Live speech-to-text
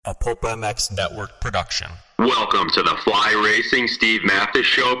A Pulp MX Network production. Welcome to the Fly Racing Steve Mathis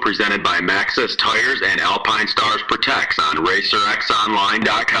Show, presented by Maxxis Tires and Alpine Stars Protects on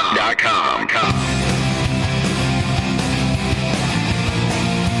RacerXOnline.com.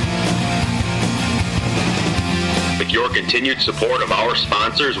 With your continued support of our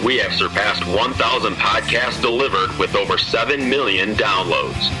sponsors, we have surpassed 1,000 podcasts delivered with over 7 million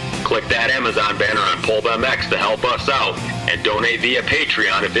downloads. Click that Amazon banner on Pulp MX to help us out and donate via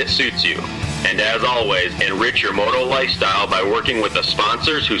Patreon if it suits you. And as always, enrich your moto lifestyle by working with the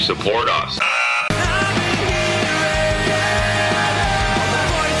sponsors who support us.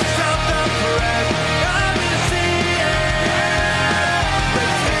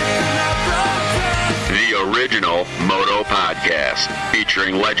 Original Moto Podcast,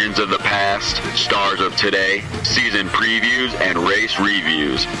 featuring legends of the past, stars of today, season previews and race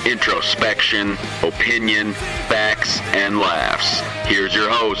reviews, introspection, opinion, facts, and laughs. Here's your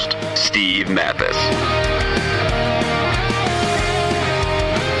host, Steve Mathis.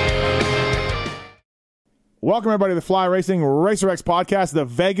 Welcome, everybody, to the Fly Racing RacerX Podcast, the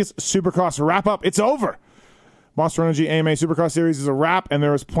Vegas Supercross wrap-up. It's over. Monster Energy AMA Supercross Series is a wrap, and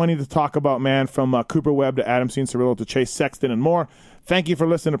there is plenty to talk about, man, from Cooper Webb to Adam Cianciarulo to Chase Sexton and more. Thank you for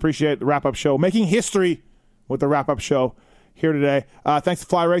listening. Appreciate the wrap-up show. Making history with the wrap-up show here today. Thanks to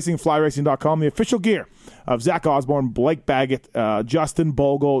Fly Racing, flyracing.com, the official gear of Zach Osborne, Blake Baggett, Justin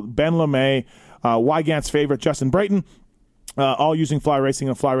Bogle, Ben LeMay, Wygant's favorite, Justin Brayton, all using Fly Racing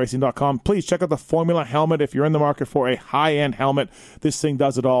and flyracing.com. Please check out the Formula helmet if you're in the market for a high-end helmet. This thing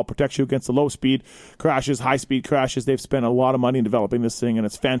does it all. Protects you against the low-speed crashes, high-speed crashes. They've spent a lot of money in developing this thing, and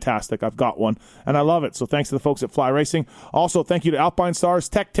it's fantastic. I've got one, and I love it. So thanks to the folks at Fly Racing. Also, thank you to Alpine Stars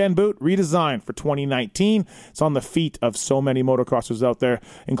Tech 10 boot, redesigned for 2019. It's on the feet of so many motocrossers out there,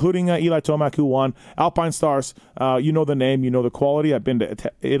 including Eli Tomac, who won. Alpine Stars, you know the name, you know the quality. I've been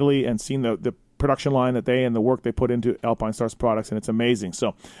to Italy and seen the production line that they and the work they put into Alpine Stars products, and it's amazing.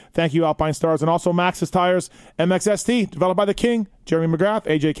 So thank you, Alpine Stars. And also Maxxis Tires MXST, developed by the King, Jeremy McGrath,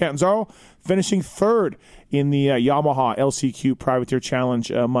 AJ Catanzaro, finishing third in the Yamaha LCQ Privateer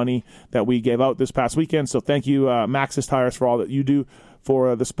Challenge money that we gave out this past weekend. So thank you, Maxxis Tires, for all that you do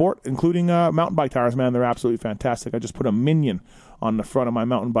for the sport, including mountain bike tires, man. They're absolutely fantastic. I just put a Minion on the front of my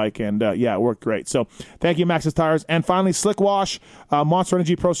mountain bike, and it worked great. So thank you, Maxxis Tires. And finally, Slick Wash. Monster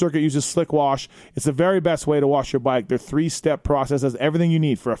Energy Pro Circuit uses Slick Wash. It's the very best way to wash your bike. Their 3-step process has everything you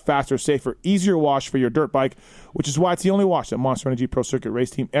need for a faster, safer, easier wash for your dirt bike, which is why it's the only wash that Monster Energy Pro Circuit race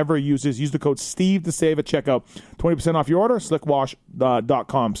team ever uses. Use the code STEVE to save at checkout. 20% off your order,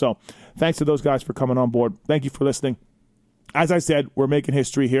 slickwash.com. So thanks to those guys for coming on board. Thank you for listening. As I said, we're making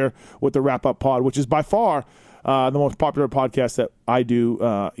history here with the wrap-up pod, which is by far the most popular podcast that I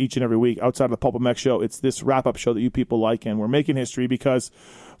do each and every week outside of the Pulp MX show. It's this wrap-up show that you people like, and we're making history because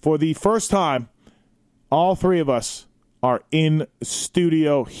for the first time, all three of us are in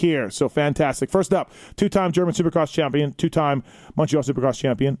studio here. So fantastic. First up, 2-time German Supercross champion, 2-time Montreal Supercross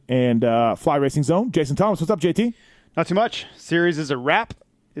champion, and Fly Racing Zone, Jason Thomas. What's up, JT? Not too much. Series is a wrap.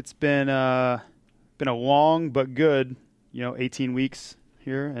 It's been a long but good 18 weeks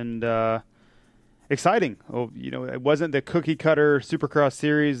here, and exciting. It wasn't the cookie cutter Supercross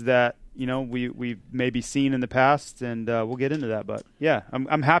series that we've maybe seen in the past, and we'll get into that. But yeah,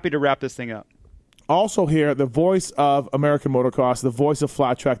 I'm happy to wrap this thing up. Also here, the voice of American motocross, the voice of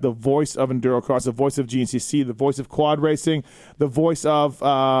flat track, the voice of endurocross, the voice of GNCC, the voice of quad racing, the voice of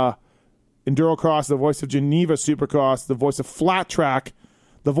endurocross, the voice of Geneva Supercross, the voice of flat track,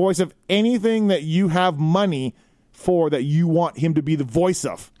 the voice of anything that you have money for that you want him to be the voice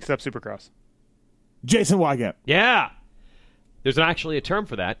of. Except Supercross. Jason Wygant. Yeah. There's actually a term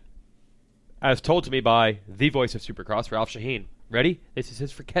for that, as told to me by the voice of Supercross, Ralph Shaheen. Ready? This is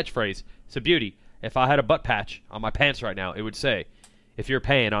his catchphrase. It's a beauty. If I had a butt patch on my pants right now, it would say, "If you're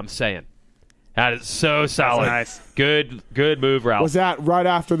paying, I'm saying." That is so solid. That's nice. Good move, Ralph. Was that right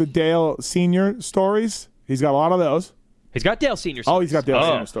after the Dale Sr. stories? He's got a lot of those. He's got Dale Sr. stories. Oh, he's got Dale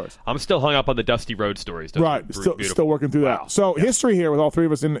Sr. stories. I'm still hung up on the Dusty Road stories. Right, still working through that. So history here with all three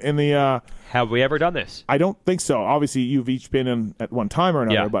of us in the... Have we ever done this? I don't think so. Obviously, you've each been in at one time or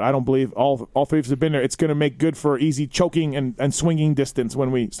another, but I don't believe all three of us have been there. It's going to make good for easy choking and swinging distance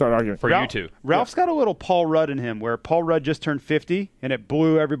when we start arguing. For you two. Ralph's got a little Paul Rudd in him, where Paul Rudd just turned 50, and it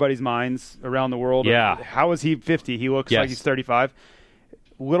blew everybody's minds around the world. Yeah. How is he 50? He looks like he's 35.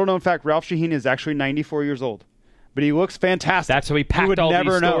 Little known fact, Ralph Shaheen is actually 94 years old. but he looks fantastic. That's how he packed would all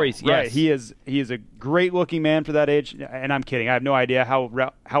never these know. stories. Right. Yes. He is a great looking man for that age. And I'm kidding. I have no idea how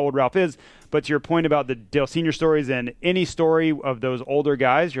old Ralph is. But to your point about the Dale Senior stories and any story of those older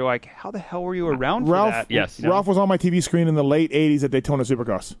guys, you're like, how the hell were you around for Ralph, that? Yes. Ralph was on my TV screen in the late 80s at Daytona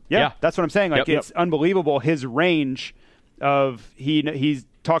Supercross. Yeah, that's what I'm saying. Like, Yep. it's unbelievable his range of he's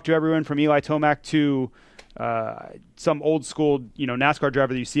talked to everyone from Eli Tomac to some old school NASCAR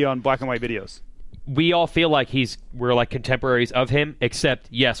driver that you see on black and white videos. We all feel like we're like contemporaries of him, except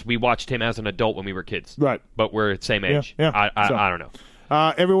yes, we watched him as an adult when we were kids. Right. But we're the same age. Yeah. I don't know.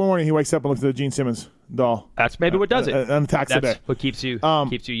 Every morning he wakes up and looks at the Gene Simmons doll. That's maybe what does it. And attacks That's today. what keeps you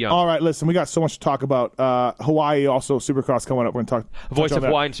young. All right, listen, we got so much to talk about. Hawaii also Supercross coming up. We're going to talk. Voice touch on of that.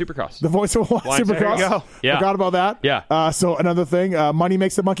 Hawaii and Supercross. The voice of Hawaii There you Supercross. go. Yeah. Forgot about that. Yeah. So another thing, money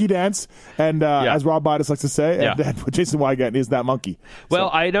makes the monkey dance, and as Rob Bidas likes to say, and Yeah. what Jason Wygant is that monkey. Well,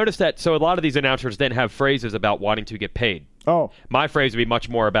 So- I noticed that. So a lot of these announcers then have phrases about wanting to get paid. oh, My phrase would be much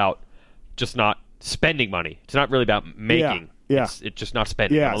more about just not spending money. It's not really about making. Yeah. It's just not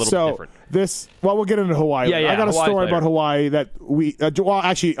spending. yeah. I'm a little So bit different. we'll get into Hawaii. Yeah, yeah, I got a Hawaii story later. about Hawaii that we. Well,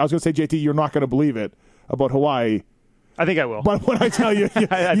 actually, I was going to say, JT, you're not going to believe it about Hawaii. I think I will. But when I tell you,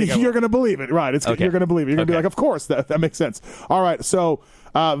 think I will. you're going to believe it, right? Okay. You're going to believe it. You're going to be Okay. like, of course, that makes sense. All right, so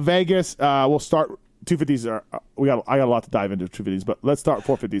Vegas, we'll start. 250s are I got a lot to dive into 250s, but let's start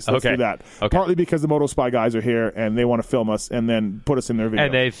 450s. So let's Okay. do that. Okay. Partly because the Moto Spy guys are here and they want to film us and then put us in their video.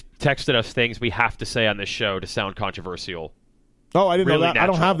 And they've texted us things we have to say on this show to sound controversial. oh, I didn't Really know that. I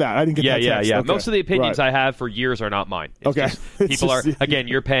don't natural. have that. I didn't get Yeah, that yeah, text. yeah. Okay. Most of the opinions Right. I have for years are not mine. It's Okay. just It's people just- are, again,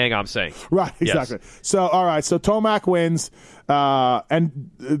 you're paying, I'm saying. Right, Yes. exactly. So, all right. So Tomac wins, and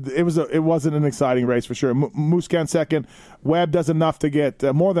it wasn't an exciting race for sure. Musquin second. Webb does enough to get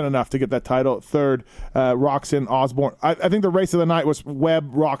more than enough to get that title. Third, Roczen, Osborne. I think the race of the night was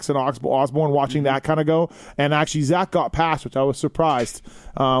Webb, Roczen, Osborne. Watching that kind of go, and actually Zach got past, which I was surprised.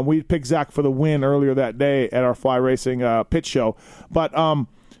 We picked Zach for the win earlier that day at our Fly Racing pit show, but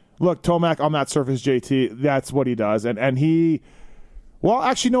look, Tomac on that surface, JT. That's what he does, and he. Well,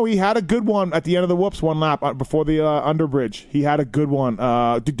 actually, no. He had a good one at the end of the whoops, one lap before the underbridge. He had a good one,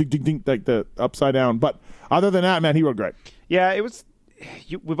 ding, ding, ding, ding, like the upside down. But other than that, man, he rode great. Yeah, it was.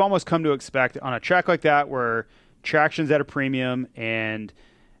 We've almost come to expect on a track like that where traction's at a premium, and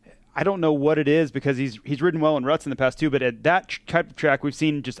I don't know what it is because he's ridden well in ruts in the past too. But at that type of track, we've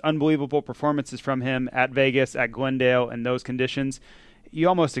seen just unbelievable performances from him at Vegas, at Glendale, in those conditions. You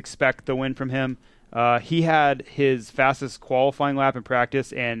almost expect the win from him. He had his fastest qualifying lap in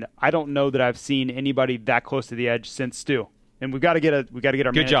practice, and I don't know that I've seen anybody that close to the edge since Stu. And we've got to get our Good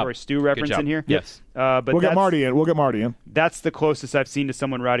job. mandatory Stu reference Good job. in here. Yes. But We'll get that's- Marty in. We'll get Marty in. That's the closest I've seen to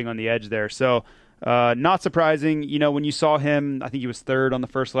someone riding on the edge there. So, not surprising. When you saw him, I think he was third on the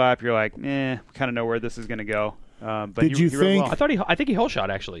first lap. You're like, we kind of know where this is going to go. But Did you he rode think- well. I think he whole shot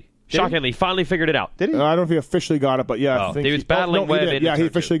actually. he? Shockingly, he finally figured it out. Did he? I don't know if he officially got it, but yeah, I Oh, think he was battling he Webb did. in Yeah, he turn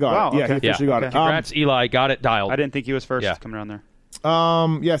officially two. got Wow, it. Yeah, okay. he officially got it. Congrats, Eli. Got it dialed. I didn't think he was first Yeah. coming around there.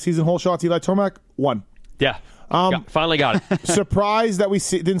 Yeah, season whole shots. Eli Tomac won. Yeah. Finally got it. Surprised that we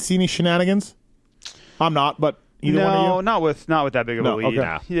didn't see any shenanigans. I'm not, but either one of you. not with that big of No, a lead.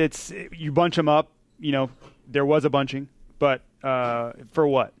 okay. You bunch them up. There was a bunching, but for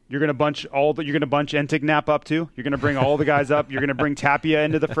what? You're going to bunch Entignap up too. You're going to bring all the guys up. You're going to bring Tapia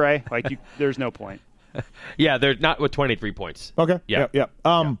into the fray. There's no point. Yeah, they're not with 23 points. Okay. Yeah. Yeah.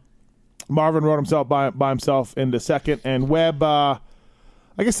 Marvin rode himself by himself into second, and Webb. I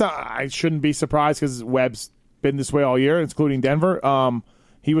guess I shouldn't be surprised because Webb's been this way all year, including Denver.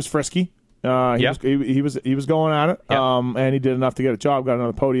 He was frisky. He was going at it. Yeah. And he did enough to get a job. Got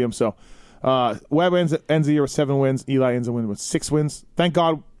another podium. So Webb ends the year with 7 wins. Eli ends the win with 6 wins. Thank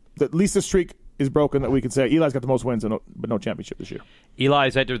God that at least the streak is broken that we can say Eli's got the most wins, but no championship this year.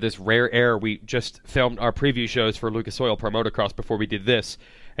 Eli's entered this rare era. We just filmed our preview shows for Lucas Oil Pro Motocross before we did this.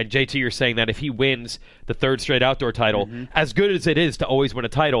 And JT, you're saying that if he wins the 3rd straight outdoor title, as good as it is to always win a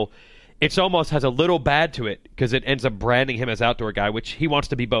title, it almost has a little bad to it because it ends up branding him as outdoor guy, which he wants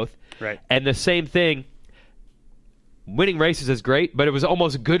to be both. Right. And the same thing, winning races is great, but it was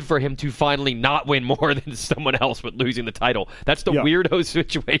almost good for him to finally not win more than someone else with losing the title. That's the weirdo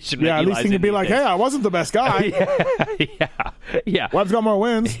situation. Yeah, that at least Eli's he can in be these like, days. hey, I wasn't the best guy. Yeah. Webb's got more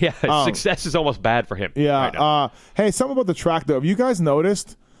wins. Yeah, success is almost bad for him. Yeah. right now. Hey, something about the track, though. Have you guys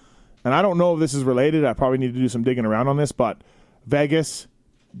noticed, and I don't know if this is related, I probably need to do some digging around on this, but Vegas,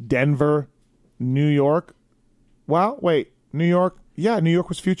 Denver, New York. Well, wait, New York. Yeah, New York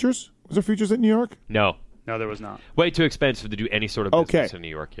was Futures. Was there Futures at New York? No. No, there was not. Way too expensive to do any sort of business in New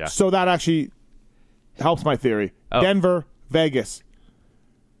York, yeah. So that actually helps my theory. Oh. Denver, Vegas.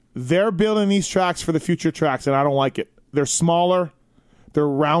 they're building these tracks for the future tracks, and I don't like it. They're smaller, they're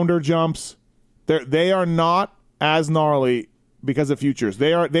rounder jumps. They are not as gnarly because of futures.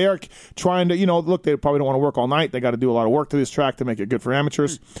 They are trying to, look, they probably don't want to work all night. They got to do a lot of work to this track to make it good for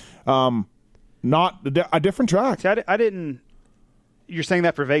amateurs. Not a different track. See, I didn't. You're saying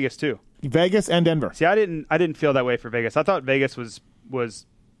that for Vegas too. Vegas and Denver. See, I didn't feel that way for Vegas. I thought Vegas was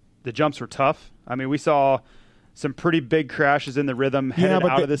the jumps were tough. I mean, we saw some pretty big crashes in the rhythm headed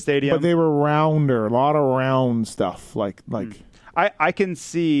out of the stadium. But they were rounder, a lot of round stuff. Like I can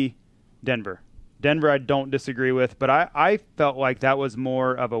see Denver. Denver I don't disagree with, but I felt like that was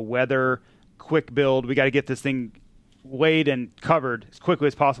more of a weather quick build. We got to get this thing weighed and covered as quickly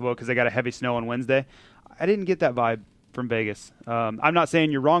as possible because they got a heavy snow on Wednesday. I didn't get that vibe from Vegas. I'm not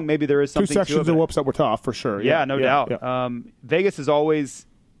saying you're wrong. Maybe there is something two sections to it, of whoops that were tough for sure. Yeah, no doubt. Yeah. Vegas is always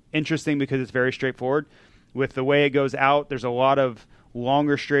interesting because it's very straightforward. With the way it goes out, there's a lot of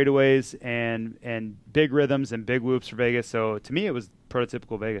longer straightaways and big rhythms and big whoops for Vegas. So to me, it was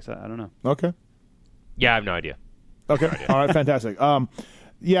prototypical Vegas. I don't know. Okay. Yeah, I have no idea. Okay. All right. Fantastic.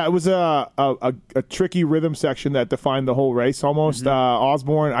 Yeah, it was a tricky rhythm section that defined the whole race almost.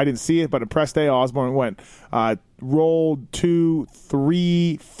 Osborne, I didn't see it, but at press day, Osborne went rolled 2,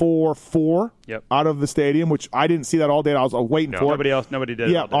 3, 4, 4 out of the stadium, which I didn't see that all day. I was waiting for it. Nobody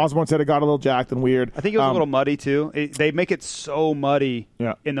did. Yeah, Osborne said it got a little jacked and weird. I think it was a little muddy too. They make it so muddy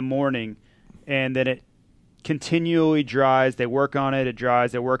in the morning, and then it continually dries. They work on it. It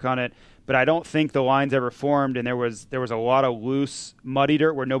dries. They work on it. But I don't think the lines ever formed, and there was a lot of loose, muddy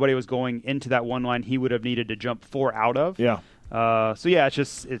dirt where nobody was going into that one line he would have needed to jump 4 out of. Yeah. So yeah,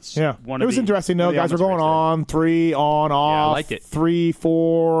 it's one of it was interesting though. Guys were going on 3 on off. Yeah, I liked it. 3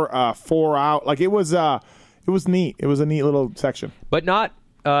 4 4 out. Like it was neat. It was a neat little section, but not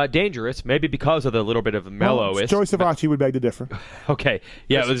dangerous. Maybe because of the little bit of mellowness. Joey Savacci would beg to differ. Okay,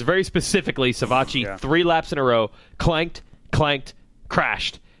 yeah, it was very specifically Savacci 3 laps in a row, clanked,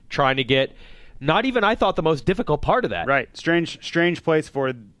 crashed, trying to get. Not even I thought the most difficult part of that. Right, strange place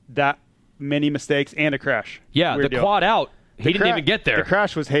for that many mistakes and a crash. Yeah, Weird the deal. quad out. He didn't even get there. The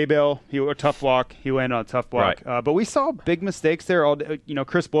crash was hay bale. He a tough block. He landed on a tough block. Right. But we saw big mistakes there.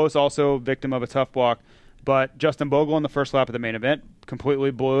 Chris Blows also victim of a tough block. But Justin Bogle in the first lap of the main event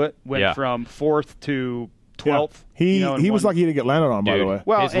completely blew it. Went from 4th to 12th. Yeah. He was lucky to get landed on, by the way.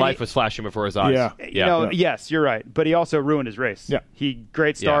 Well, his life was flashing before his eyes. Yeah. Yes, you're right. But he also ruined his race. Yeah.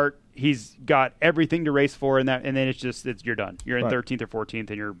 Great start. He's got everything to race for, and then you're done. You're in 13th or 14th,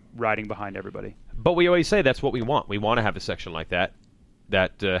 and you're riding behind everybody. But we always say that's what we want. We want to have a section like that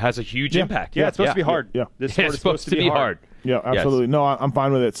has a huge impact. Yeah, it's supposed to be hard. Yeah. This sport it's is supposed to be hard. Yeah, absolutely. Yes. No, I'm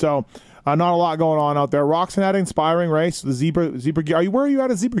fine with it. So, not a lot going on out there. Roczen had an inspiring race. The zebra gear. Where are you at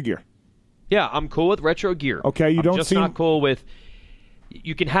a zebra gear? Yeah, I'm cool with retro gear. Okay, I'm just not cool with.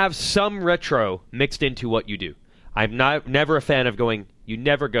 You can have some retro mixed into what you do. I'm never a fan of going. You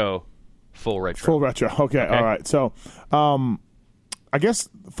never go full retro. Full retro. Okay. All right. So, I guess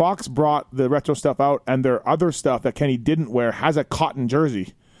Fox brought the retro stuff out, and their other stuff that Kenny didn't wear has a cotton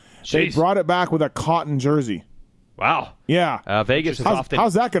jersey. Jeez. They brought it back with a cotton jersey. Wow. Yeah. Vegas is often.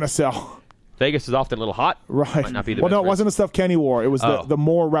 How's that going to sell? Vegas is often a little hot. Right. Might not be the well, best no, it wasn't the stuff Kenny wore. It was the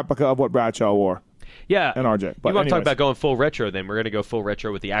more replica of what Bradshaw wore. Yeah. And RJ. But you want to talk about going full retro, then we're going to go full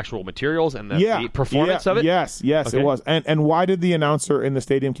retro with the actual materials and the performance of it? Yes, okay. It was. And why did the announcer in the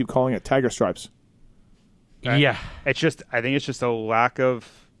stadium keep calling it Tiger Stripes? Yeah. I think it's just a lack of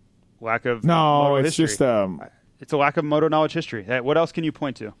no, moto it's history. just it's a lack of moto knowledge history. What else can you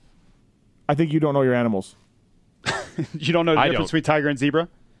point to? I think you don't know your animals. You don't know the difference between tiger and zebra?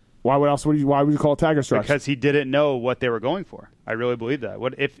 Why would you call it Tiger Stripes? Because he didn't know what they were going for. I really believe that.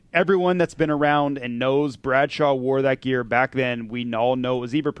 What if everyone that's been around and knows Bradshaw wore that gear back then, we all know it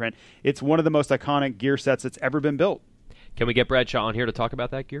was zebra print. It's one of the most iconic gear sets that's ever been built. Can we get Bradshaw on here to talk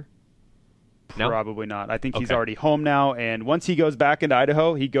about that gear? No? Probably not. I think he's already home now, and once he goes back into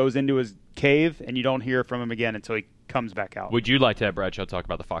Idaho, he goes into his cave, and you don't hear from him again until he comes back out. Would you like to have Bradshaw talk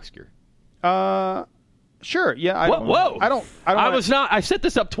about the Fox gear? Sure. Yeah. I set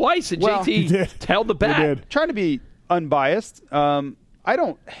this up twice, and JT held the bat. Trying to be unbiased. I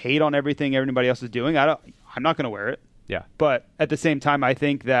don't hate on everything everybody else is doing. I'm not going to wear it. Yeah. But at the same time, I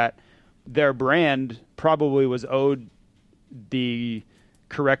think that their brand probably was owed the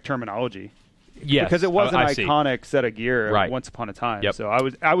correct terminology. Yes, because it was an iconic set of gear once upon a time. Yep. So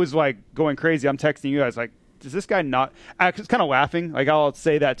I was like going crazy. I'm texting you guys like, does this guy not? I was kind of laughing. Like I'll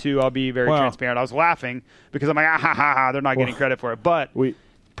say that too. I'll be very transparent. I was laughing because I'm like, they're not getting credit for it. But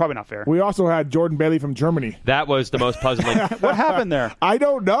probably not fair. We also had Jordan Bailey from Germany. That was the most puzzling. What happened there? I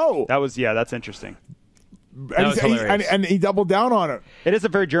don't know. That's interesting. And, was hilarious. and he doubled down on it. It is a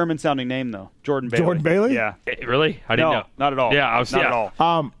very German-sounding name, though. Jordan Bailey. Jordan Bailey? Yeah. Really? I didn't No, know. not at all. Yeah, I was not yeah. at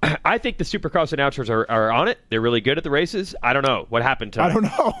all. I think the Supercross announcers are on it. They're really good at the races. I don't know what happened to I them.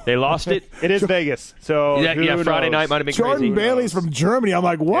 don't know. They lost it. It is Vegas, so Yeah, who Friday knows? night might have been Jordan crazy. Bailey's from Germany. I'm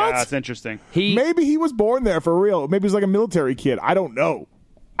like, what? Yeah, it's interesting. Maybe he was born there for real. Maybe he's like a military kid. I don't know.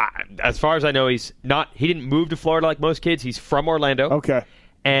 As far as I know, he's not. He didn't move to Florida like most kids. He's from Orlando. Okay.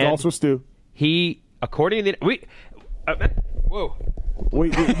 And Also Stu. he, according to the whoa. We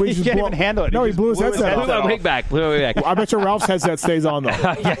He just can't blew- even handle it. No, he just blew his headset Blew off. my wig back. Blew my wig back. I bet your Ralph's headset stays on though.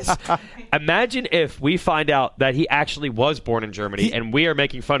 Yes. Imagine if we find out that he actually was born in Germany and we are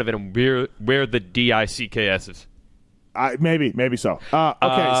making fun of it and we're the DICKSs. Maybe so.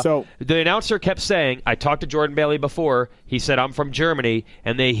 Okay, so the announcer kept saying, I talked to Jordan Bailey before. He said, I'm from Germany,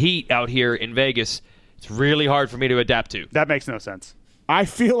 and the heat out here in Vegas, it's really hard for me to adapt to. That makes no sense. I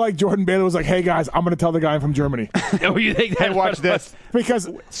feel like Jordan Bailey was like, "Hey guys, I'm going to tell the guy I'm from Germany." Oh, you think that? Hey, watch this. Because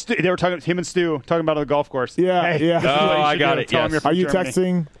They were talking. Him and Stu talking about it on the golf course. Yeah, Hey, yeah. this is what you I should got do. it, Tell him yes. you're from are you Germany.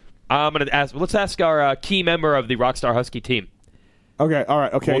 texting? I'm going to ask. Let's ask our key member of the Rockstar Husky team. Okay, all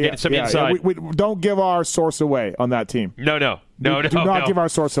right, okay. We'll yeah, get some yeah, inside. Yeah. We don't give our source away on that team. No. Do not give our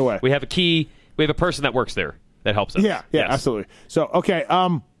source away. We have a key. We have a person that works there that helps us. Yeah, Yes. absolutely. So okay,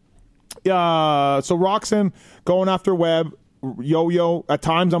 so Roxon going after Webb. Yo-yo. At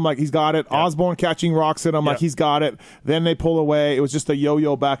times, I'm like, he's got it. Osborne catching Roxon. I'm like, he's got it. Then they pull away. It was just a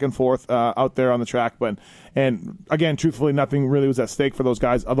yo-yo back and forth out there on the track. And again, truthfully, nothing really was at stake for those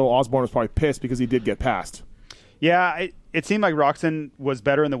guys. Although Osborne was probably pissed because he did get passed. Yeah, it seemed like Roxon was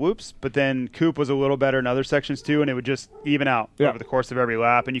better in the whoops, but then Coop was a little better in other sections too, and it would just even out over the course of every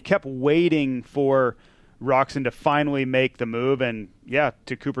lap. And you kept waiting for Roxon to finally make the move. And yeah,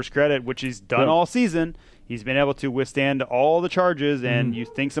 to Cooper's credit, which he's done all season, he's been able to withstand all the charges. And you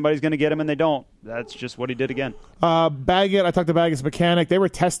think somebody's going to get him, and they don't. That's just what he did again. Baggett, I talked to Baggett's mechanic. They were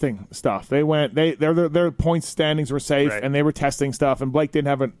testing stuff. Their points standings were safe, Right. and they were testing stuff. And Blake didn't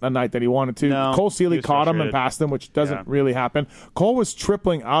have a night that he wanted to. No, Cole he Seeley was caught him and frustrated. passed him, which doesn't really happen. Cole was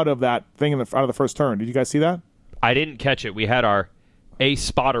tripling out of that thing out of the first turn. Did you guys see that? I didn't catch it. We had our ace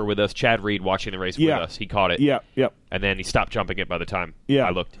spotter with us, Chad Reed, watching the race with us. He caught it. Yep. And then he stopped jumping it by the time Yeah. I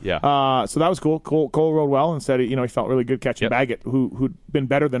looked. Yeah. So that was cool. Cole rode well and said he felt really good catching Baggett, who'd been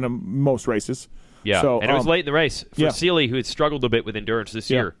better than him most races. Yeah. So, and it was late in the race for yeah. Seeley, who had struggled a bit with endurance this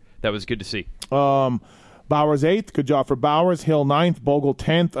year. That was good to see. Bowers 8th. Good job for Bowers. Hill 9th. Bogle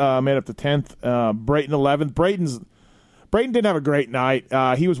 10th. Made up to 10th. Brayton 11th. Brayton didn't have a great night.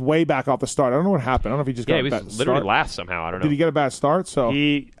 He was way back off the start. I don't know what happened. I don't know if he just got he a bad was literally start. last somehow. I don't know. Did he get a bad start? So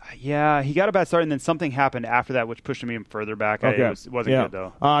He got a bad start, and then something happened after that, which pushed him even further back. okay. It wasn't good,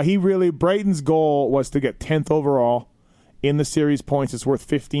 though. Brayton's goal was to get 10th overall in the series points. It's worth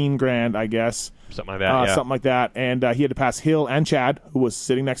 $15,000, I guess. Something like that. Something like that. And he had to pass Hill and Chad, who was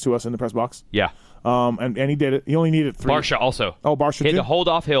sitting next to us in the press box. Yeah. And he did it. He only needed 3. Barsha also. Oh, Barsha He had too? to hold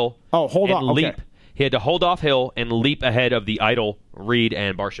off Hill. Oh, hold and on. Okay. leap. He had to hold off Hill and leap ahead of the idle Reed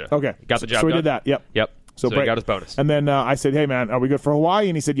and Barsha. Okay. Got the job So he done. did that. Yep. Yep. So he Bray- got his bonus. And then I said, "Hey man, are we good for Hawaii?"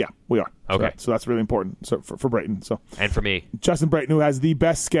 And he said, "Yeah, we are." Okay. So that's really important. So for Brayton. So And for me. Justin Brayton, who has the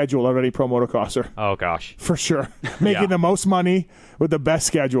best schedule of any pro motocrosser. Oh, gosh. For sure. Making the most money with the best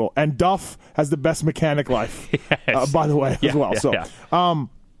schedule. And Duff has the best mechanic life, Yes. by the way, as well. Yeah, So, yeah.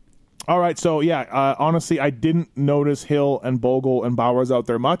 all right. So, honestly, I didn't notice Hill and Bogle and Bowers out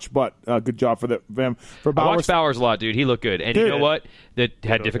there much, but good job for them. For I Bowers. watched Bowers a lot, dude. He looked good. And you Dude. know what? That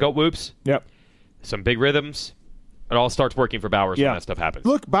had difficult whoops, Yep. some big rhythms. It all starts working for Bowers when that stuff happens.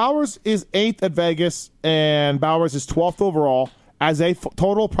 Look, Bowers is 8th at Vegas, and Bowers is 12th overall as a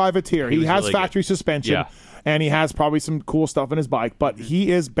total privateer. He was has really factory good. suspension, Yeah. and he has probably some cool stuff in his bike, but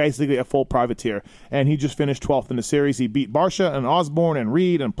he is basically a full privateer, and he just finished 12th in the series. He beat Barsha and Osborne and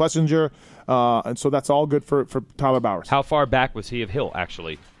Reed and Plessinger, and so that's all good for Tyler Bowers. How far back was he of Hill,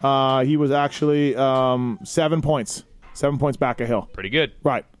 actually? He was actually 7 points. 7 points back of Hill. Pretty good.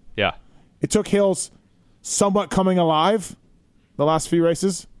 Right. Yeah. It took Hill's somewhat coming alive the last few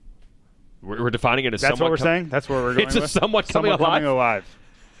races. We're defining it as That's somewhat what we're saying? That's where we're going It's a with? somewhat coming coming alive? alive.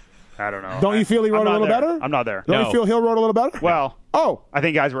 I don't know. Don't you feel he rode I'm a not little there. better? I'm not there. Don't No. you feel Hill rode a little better? Well, Oh, I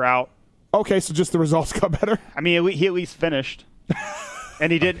think guys were out. okay, so just the results got better. I mean, he at least finished.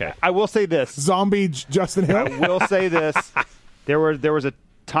 And he did. Okay. I will say this. Zombie Justin Hill. I will say this. There was a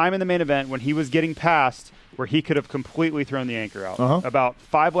time in the main event when he was getting past where he could have completely thrown the anchor out. About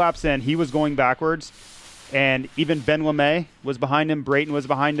 5 laps in, he was going backwards, and even Ben LeMay was behind him. Brayton was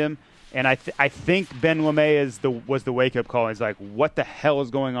behind him. And I think Ben LeMay was the wake-up call. He's like, what the hell is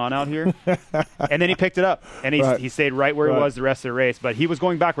going on out here? And then he picked it up, and he stayed right where he was the rest of the race. But he was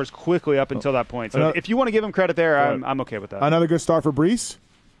going backwards quickly up until that point. So if you want to give him credit there, I'm okay with that. Another good start for Brees.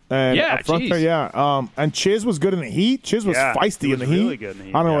 And up front there, and Chiz was good in the heat. Chiz was feisty in the heat. Really good in the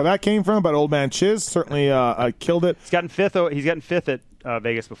heat. I don't know where that came from, but old man Chiz certainly killed it. He's gotten fifth at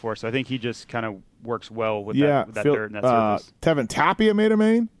Vegas before, so I think he just kind of works well with that dirt and that surface. Tevin Tapia made a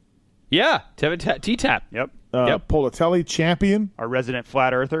main. Yeah, Tevin T-Tap. Yep. Politelli champion. Our resident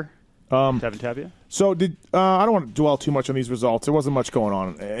flat earther, Tevin Tapia. So I don't want to dwell too much on these results. There wasn't much going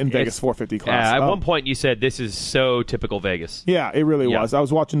on in Vegas 450 class. At one point you said this is so typical Vegas. Yeah, it really was. I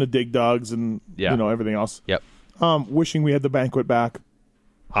was watching the Dig Dugs and everything else. Yep. Wishing we had the banquet back.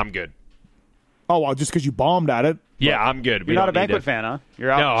 I'm good. Oh, well, just because you bombed at it. Yeah, I'm good. You're not a banquet fan, huh?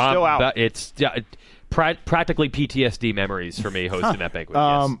 You're out. No, still out. It's practically PTSD memories for me hosting that banquet.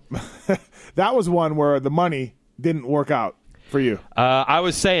 Yes. That was one where the money didn't work out for you. I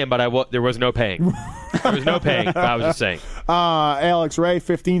was saying, but there was no paying. There was no paying. I was just saying. Alex Ray,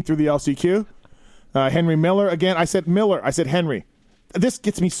 15 through the LCQ. Henry Miller again. I said Miller. I said Henry. This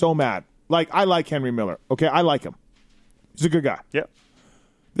gets me so mad. I like Henry Miller. Okay, I like him. He's a good guy. Yep.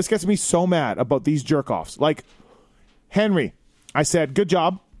 This gets me so mad about these jerk-offs. Henry, I said, good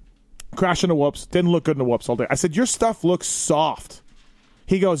job. Crashing the whoops. Didn't look good in the whoops all day. I said, your stuff looks soft.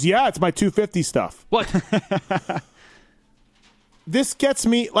 He goes, yeah, it's my 250 stuff. What? This gets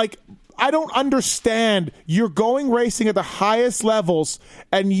me, I don't understand. You're going racing at the highest levels,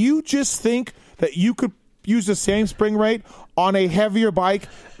 and you just think that you could use the same spring rate on a heavier bike.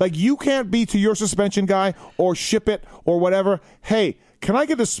 You can't be to your suspension guy or ship it or whatever. Hey, can I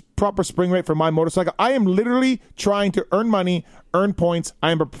get this proper spring rate for my motorcycle? I am literally trying to earn money, earn points. I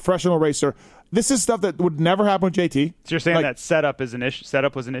am a professional racer. This is stuff that would never happen with JT. So you're saying that setup is an issue?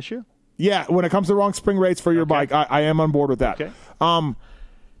 Setup was an issue? Yeah, when it comes to wrong spring rates for your bike, I am on board with that. Okay. And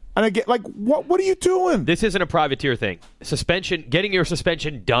I get what are you doing? This isn't a privateer thing. Getting your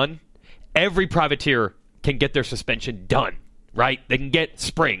suspension done. Every privateer can get their suspension done, right? They can get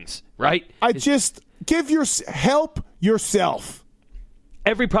springs, right? Just help yourself.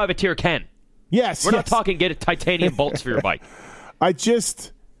 Every privateer can. Yes. We're not talking get titanium bolts for your bike. I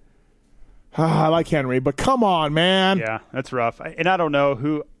like Henry, but come on, man. Yeah, that's rough. And I don't know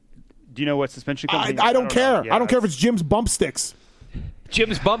who. Do you know what suspension company? I don't care. Yeah, I don't care if it's Jim's Bump Sticks.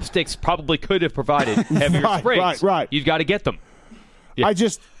 Jim's Bump Sticks probably could have provided heavier springs. Right. You've got to get them. Yeah.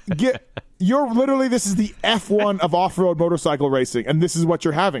 You're literally, this is the F1 of off-road motorcycle racing, and this is what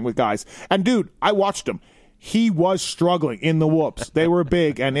you're having with guys. And dude, I watched him. He was struggling in the whoops. They were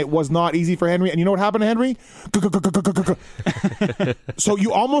big, and it was not easy for Henry. And you know what happened to Henry? So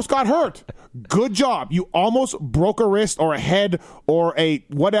you almost got hurt. Good job. You almost broke a wrist or a head or a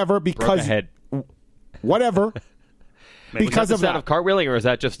whatever because... Broke a head. Whatever. Because of that. Of cartwheeling, or is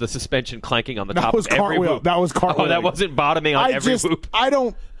that just the suspension clanking on the top of every whoop? That was cartwheeling. Oh, that wasn't bottoming on every whoop. I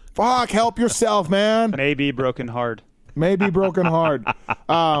don't... Fuck, help yourself, man. Maybe broken hard.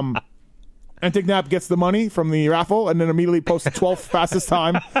 And Tignap gets the money from the raffle and then immediately posts the 12th fastest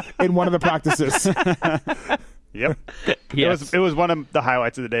time in one of the practices. Yep. Yes. It was one of the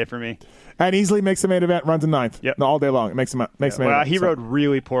highlights of the day for me. And easily makes the main event, runs in 9th. Yep. All day long. It makes the main event. He rode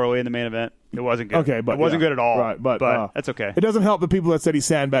really poorly in the main event. It wasn't good. Okay, but it wasn't good at all. Right, but that's okay. It doesn't help the people that said he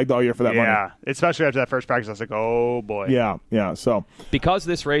sandbagged all year for that money. Yeah, especially after that first practice. I was like, oh, boy. Yeah, so. Because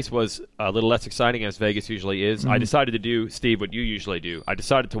this race was a little less exciting as Vegas usually is, I decided to do, Steve, what you usually do. I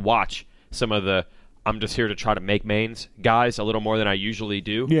decided to watch some of the I'm just here to try to make mains guys a little more than I usually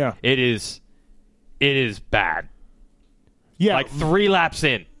do. Yeah. It is bad. Yeah. 3 laps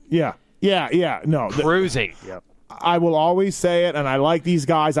in. Yeah. No. Cruising. Yep. I will always say it, and I like these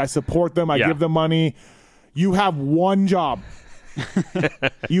guys. I support them. I give them money. You have one job.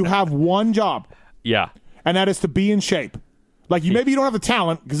 You have one job. Yeah. And that is to be in shape. Maybe you don't have the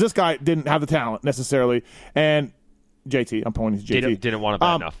talent, because this guy didn't have the talent necessarily. And JT, I'm pointing to JT. Didn't want it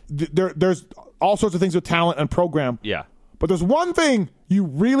bad enough. There's all sorts of things with talent and program. Yeah. But there's one thing you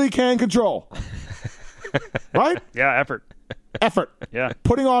really can control. Right? Yeah, effort. Yeah.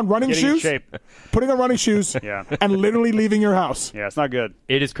 Putting on running Getting shoes. in shape. Putting on running shoes. Yeah. And literally leaving your house. Yeah, it's not good.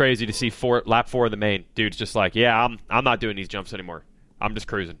 It is crazy to see lap 4 of the main. Dude's just I'm not doing these jumps anymore. I'm just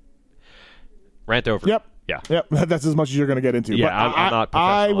cruising. Rant over. Yep. Yeah. Yep. That's as much as you're going to get into. Yeah, but I'm not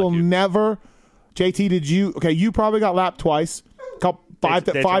professional. I will like you. never. JT, did you? Okay, you probably got lapped twice. Five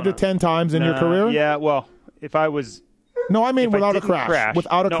to 10 times in your career. Yeah. Well, if I was. No, I mean if without I a crash.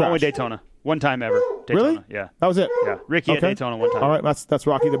 Without a crash. Only Daytona. One time ever. Daytona. Really? Yeah. That was it. Yeah. Ricky at Daytona one time. All right, that's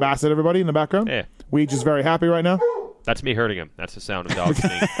Rocky the Basset. Everybody in the background. Yeah. Weege is very happy right now. That's me hurting him. That's the sound of dogs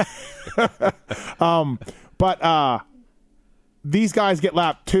being. But these guys get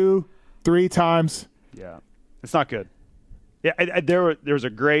lapped 2-3 times. Yeah, it's not good. Yeah, there was a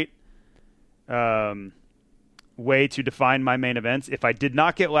great way to define my main events. If I did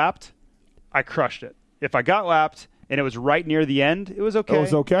not get lapped, I crushed it. If I got lapped and it was right near the end, it was okay. It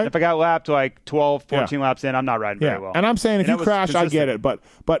was okay? If I got lapped like 12, 14 laps in, I'm not riding very well. And I'm saying if And you that was crash, I get consistent. it.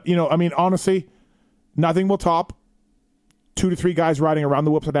 But you know, I mean, honestly, nothing will top 2 to 3 guys riding around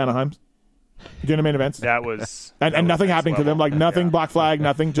the whoops at Anaheim during the main events. That was and was nothing next happening to them, level. like nothing, Yeah. black flag,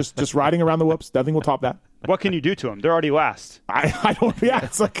 nothing, just riding around the whoops. Nothing will top that. What can you do to them? They're already last. I don't. Yeah,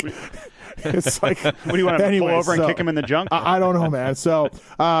 it's like What do you want to pull over and kick them in the junk? I don't know, man. So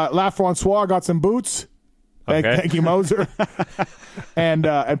Lafrancois got some boots. Thank you, Moser. and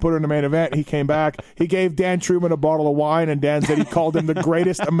put her in the main event. He came back. He gave Dan Truman a bottle of wine, and Dan said he called him the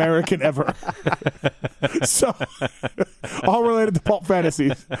greatest American ever. So, all related to Pulp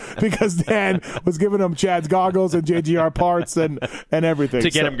Fantasies, because Dan was giving him Chad's goggles and JGR parts and everything. To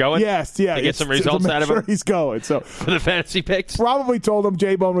get him going? Yes, yeah. To get some results make out of sure him? he's going. So, For the fantasy picks? probably told him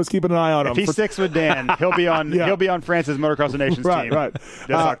J-Bone was keeping an eye on him. If he sticks with Dan, he'll be on. Yeah. He'll be on France's Motocross of Nations Right, team. right.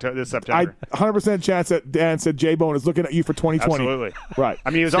 This September. 100% chance that Dan said J-Bone is looking at you for 2020. Absolutely. Right. I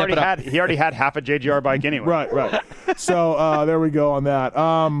mean, he already had half a JGR bike anyway. Right. So there we go on that.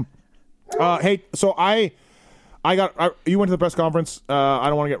 Hey, so you went to the press conference. I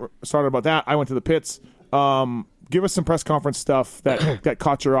don't want to get started about that. I went to the pits. Give us some press conference stuff that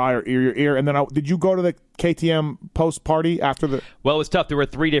caught your eye or your ear. And then did you go to the KTM post party after the? Well, it was tough. There were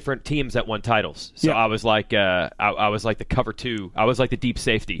 3 different teams that won titles, so Yeah. I was like, I was like the cover 2. I was like the deep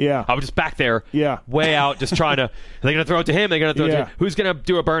safety. Yeah. I was just back there, Yeah. way out, just trying to. Are they going to throw it to him? They're going to throw it to Yeah. him. Who's going to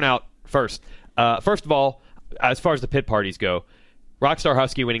do a burnout first? First of all, as far as the pit parties go, Rockstar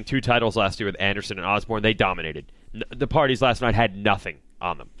Husky winning 2 titles last year with Anderson and Osborne, they dominated. The parties last night had nothing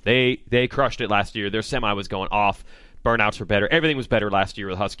on them. They crushed it last year. Their semi was going off. Burnouts were better. Everything was better last year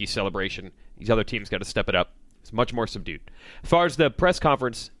with Husky celebration. These other teams got to step it up. It's much more subdued. As far as the press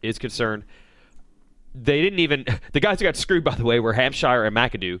conference is concerned, they didn't even – the guys who got screwed, by the way, were Hampshire and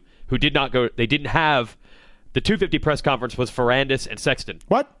McAdoo, who did not go – they didn't have – the 250 press conference was Ferrandis and Sexton.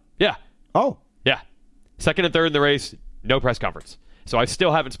 What? Yeah. Oh. Yeah. Second and third in the race, no press conference. So I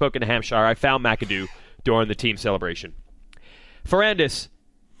still haven't spoken to Hampshire. I found McAdoo during the team celebration. Ferrandis,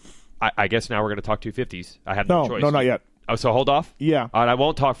 I guess now we're going to talk 250s. I have no choice. No, not yet. Oh, so hold off? Yeah. All right, I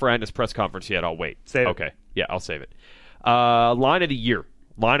won't talk Ferrandis press conference yet. I'll wait. Save it. Okay. Yeah, I'll save it. Line of the year.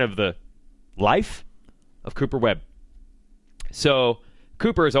 Line of the life of Cooper Webb. So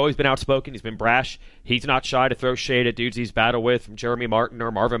Cooper has always been outspoken. He's been brash. He's not shy to throw shade at dudes he's battled with, from Jeremy Martin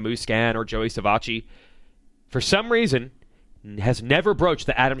or Marvin Muscan or Joey Savacci. For some reason, has never broached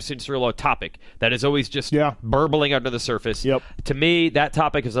the Adam Cianciarulo topic. That is always just burbling under the surface. Yep. To me, that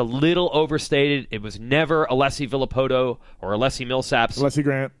topic is a little overstated. It was never Alessi Villapoto or Alessi Millsaps. Alessi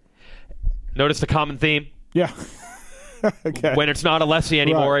Grant. Notice the common theme? Yeah. Okay. When it's not Alessi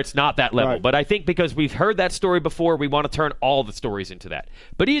anymore, Right. it's not that level. Right. But I think because we've heard that story before, we want to turn all the stories into that.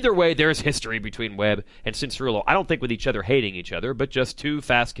 But either way, there's history between Webb and Cianciarulo. I don't think with each other hating each other, but just 2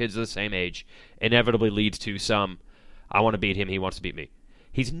 fast kids of the same age inevitably leads to some, I want to beat him, he wants to beat me.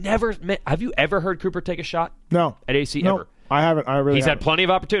 He's never met, have you ever heard Cooper take a shot? No. At AC No, ever? I haven't. I really He's haven't. had plenty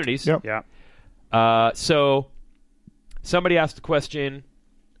of opportunities. Yep. Yeah. So somebody asked the question,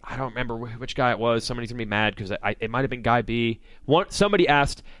 I don't remember which guy it was. Somebody's going to be mad because it might have been Guy B. Somebody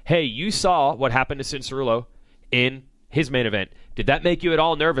asked, hey, you saw what happened to Cianciarulo in his main event. Did that make you at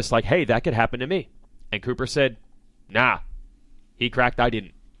all nervous? Like, hey, that could happen to me. And Cooper said, nah. He cracked, I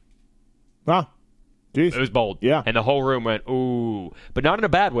didn't. Ah. Jeez. It was bold. Yeah. And the whole room went, ooh. But not in a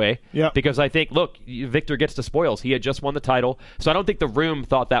bad way. Yeah. Because I think, look, Victor gets the spoils. He had just won the title. So I don't think the room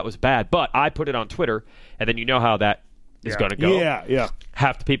thought that was bad. But I put it on Twitter, and then you know how that is going to go. Yeah.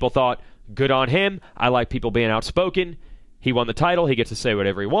 Half the people thought, good on him. I like people being outspoken. He won the title. He gets to say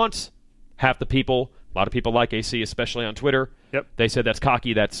whatever he wants. Half the people, a lot of people like AC, especially on Twitter. Yep. They said that's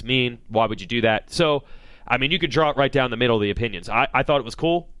cocky, that's mean. Why would you do that? So, I mean, you could draw it right down the middle of the opinions. I thought it was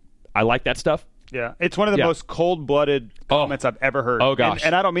cool. I like that stuff. Yeah, it's one of the most cold-blooded comments I've ever heard. Oh, gosh.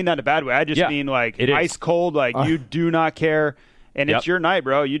 And I don't mean that in a bad way. I just mean, like, it is. ice cold, like, you do not care. And it's your night,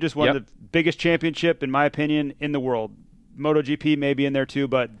 bro. You just won the biggest championship, in my opinion, in the world. MotoGP may be in there, too,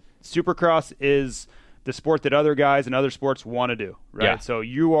 but Supercross is the sport that other guys and other sports want to do, right? Yeah. So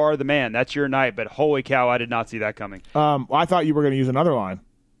you are the man. That's your night. But holy cow, I did not see that coming. I thought you were going to use another line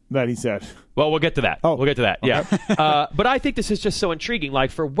that he said. Well, we'll get to that. Oh. We'll get to that, yeah. But I think this is just so intriguing.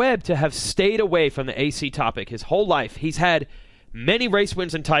 Like, for Webb to have stayed away from the AC topic his whole life, he's had many race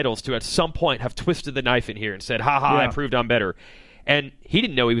wins and titles to at some point have twisted the knife in here and said, ha, I proved I'm better. And he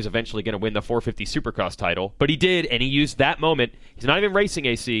didn't know he was eventually going to win the 450 Supercross title, but he did, and he used that moment. He's not even racing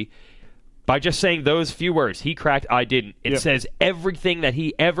AC. By just saying those few words, he cracked, I didn't. It says everything that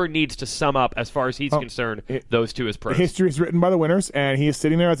he ever needs to sum up, as far as he's concerned, those two as pros. History is written by the winners, and he is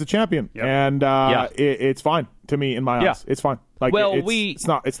sitting there as a champion. Yep. And it's fine to me in my eyes. It's fine. Like, well, it's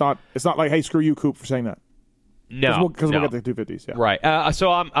not like, hey, screw you, Coop, for saying that. No, because we'll get the 250s. Yeah. Right.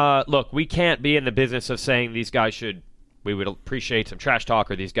 So I'm look, we can't be in the business of saying these guys should. We would appreciate some trash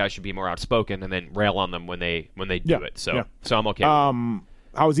talk, or these guys should be more outspoken, and then rail on them when they do it. So I'm okay. How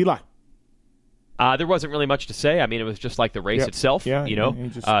was Eli? There wasn't really much to say. I mean, it was just like the race itself. Yeah,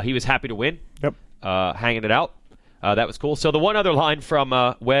 he was happy to win. Yep. Hanging it out. That was cool. So the one other line from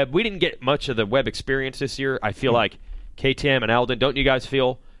Webb, we didn't get much of the Webb experience this year. I feel like KTM and Eldon, don't you guys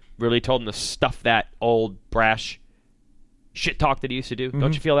feel, really told him to stuff that old brash shit talk that he used to do?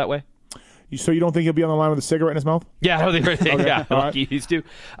 Don't you feel that way? So you don't think he'll be on the line with a cigarette in his mouth? Yeah, I don't think like he used to.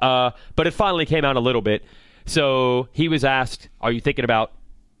 But it finally came out a little bit. So he was asked, are you thinking about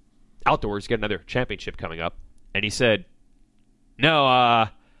outdoors, get another championship coming up? And he said, no,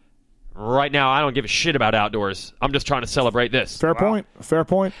 right now I don't give a shit about outdoors. I'm just trying to celebrate this. Fair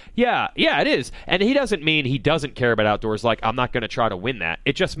point. Yeah, it is. And he doesn't mean he doesn't care about outdoors, like I'm not going to try to win that.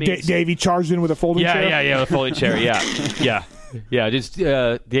 It just means... Davey charged in with a folding chair? Yeah, with a folding chair, yeah, just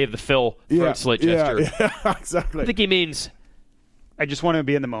gave the Phil throat slit gesture. Yeah, exactly. I think he means... I just want to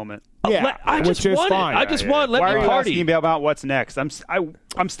be in the moment. Yeah, which is fine. I just want let Why me are you party. asking me about what's next? I'm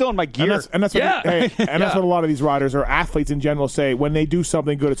still in my gear. And that's what that's what a lot of these riders or athletes in general say when they do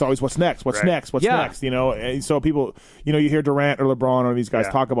something good. It's always what's next, what's next. You know, and so people, you hear Durant or LeBron or these guys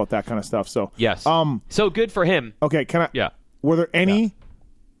talk about that kind of stuff. So yes, so good for him. Okay, can I? Yeah. Were there any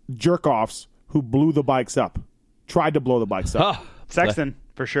jerk offs who blew the bikes up? Tried to blow the bikes up? Sexton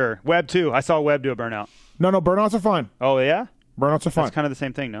for sure. Webb too. I saw Webb do a burnout. No, burnouts are fine. Oh yeah. Burnouts are fine. That's kind of the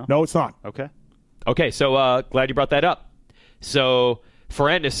same thing, no? No, it's not. Okay, so glad you brought that up. So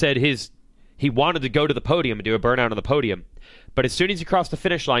Ferrandis said he wanted to go to the podium and do a burnout on the podium, but as soon as he crossed the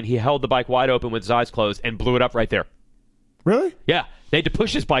finish line, he held the bike wide open with his eyes closed and blew it up right there. Really? Yeah. They had to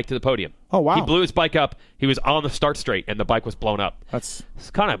push his bike to the podium. Oh, wow. He blew his bike up. He was on the start straight, and the bike was blown up. It's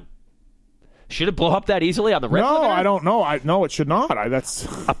kind of... Should it blow up that easily on the rev limiter? No, I don't know. No, it should not. That's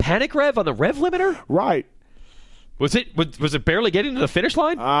a panic rev on the rev limiter? Right. Was it barely getting to the finish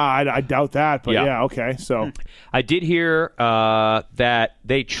line? I doubt that, but yeah, okay. So I did hear that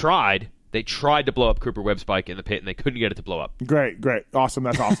they tried to blow up Cooper Webb's bike in the pit, and they couldn't get it to blow up. Great, awesome.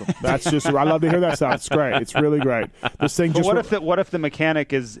 That's awesome. That's just I love to hear that stuff. It's great. It's really great. This thing. But what if the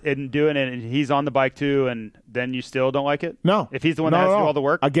mechanic isn't doing it and he's on the bike too, and then you still don't like it? No, if he's the one that has to do all the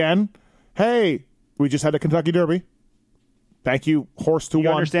work again. Hey, we just had a Kentucky Derby. Thank you, horse to one.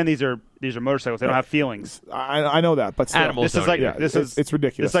 You understand these are motorcycles. They don't have feelings. I know that, but still. Animals. This is like it's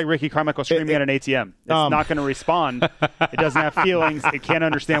ridiculous. It's like Ricky Carmichael screaming at an ATM. It's not going to respond. It doesn't have feelings. It can't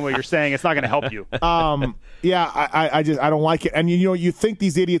understand what you're saying. It's not going to help you. I don't like it. And you think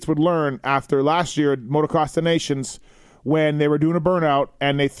these idiots would learn after last year at Motocross the Nations when they were doing a burnout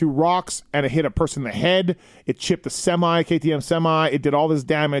and they threw rocks and it hit a person in the head. It chipped the KTM semi. It did all this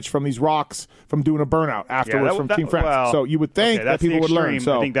damage from these rocks from doing a burnout afterwards from Team France. Well, so you would think that people would learn.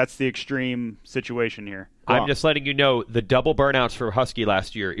 So I think that's the extreme situation here. I'm just letting you know the double burnouts for Husky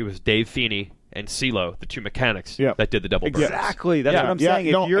last year. It was Dave Feeney and CeeLo, the two mechanics, that did the double burnouts. Exactly. That's what I'm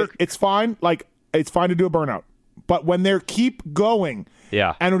saying. It's fine. Like it's fine to do a burnout, but when they keep going,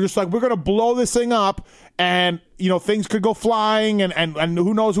 and we're just like we're going to blow this thing up. And, things could go flying and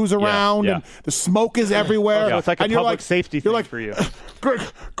who knows who's around and the smoke is everywhere. So it's like a public safety thing for you.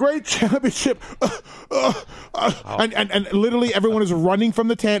 Great championship. And literally everyone is running from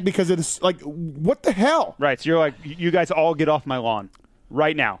the tent because it's like, what the hell? Right. So you're like, you guys all get off my lawn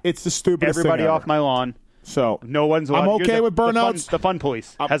right now. It's the stupidest Everybody thing ever. off my lawn. So no one's allowed. I'm okay with burnouts. The fun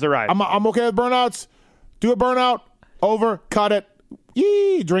police has arrived. I'm okay with burnouts. Do a burnout. Over. Cut it.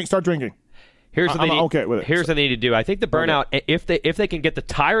 Yee. Start drinking. Here's what okay with it. Here's what they need to do. I think the burnout, if they can get the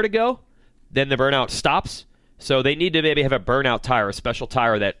tire to go, then the burnout stops. So they need to maybe have a burnout tire, a special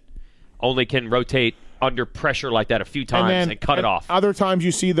tire that only can rotate under pressure like that a few times and cut it off. Other times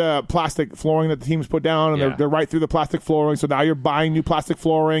you see the plastic flooring that the teams put down, and they're right through the plastic flooring. So now you're buying new plastic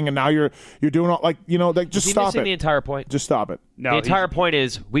flooring, and now you're doing all just stop missing it. The entire point. Just stop it. No, the entire point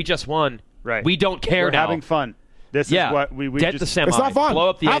is we just won. Right. We don't care We're now. Having fun. This is what we get the semi. It's not fun. Blow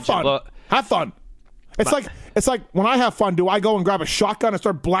up the engine. Have fun. It's like when I have fun, do I go and grab a shotgun and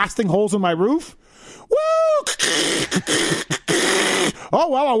start blasting holes in my roof? Woo! Oh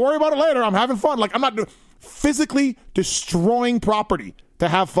well, I'll worry about it later. I'm having fun. Like I'm not doing. physically destroying property to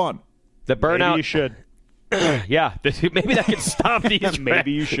have fun. The burnout. Maybe you should. Yeah, maybe that can stop these.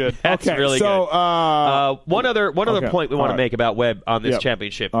 Maybe you should. That's Okay, really so, good. One other okay, point we want all to right. make about Webb on this Yep.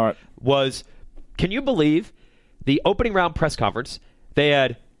 championship All right. was, can you believe the opening round press conference? They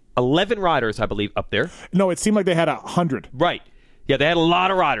had 11 riders, I believe, up there. No, it seemed like they had 100. Right. Yeah, they had a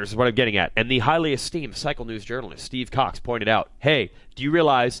lot of riders is what I'm getting at. And the highly esteemed Cycle News journalist, Steve Cox, pointed out, hey, do you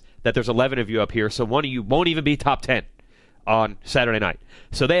realize that there's 11 of you up here, so one of you won't even be top 10 on Saturday night.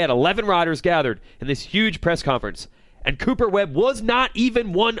 So they had 11 riders gathered in this huge press conference, and Cooper Webb was not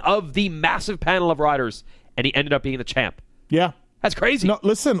even one of the massive panel of riders, and he ended up being the champ. Yeah. That's crazy. No,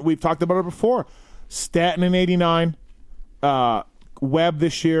 listen, we've talked about it before. Stanton in 89, Webb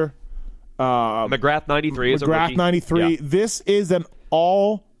this year, McGrath 93 is a McGrath rookie. 93. Yeah. This is an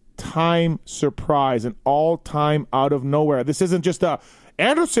all-time surprise, an all-time out of nowhere. This isn't just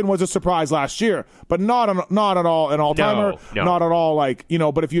Anderson was a surprise last year, but not at all an all-timer. No. Not at all like,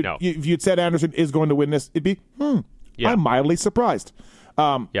 but if No. if you'd said Anderson is going to win this, it'd be, Yeah. I'm mildly surprised.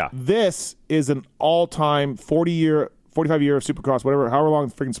 Yeah. This is an all-time 45-year of Supercross, however long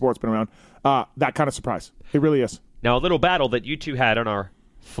the freaking sport's been around. That kind of surprise. It really is. Now, a little battle that you two had on our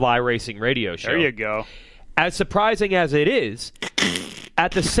Fly Racing radio show. There you go. As surprising as it is,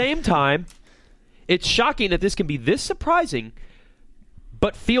 at the same time, it's shocking that this can be this surprising,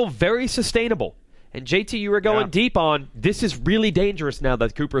 but feel very sustainable. And JT, you were going deep on, this is really dangerous now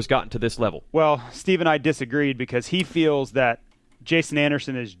that Cooper's gotten to this level. Well, Steve and I disagreed because he feels that Jason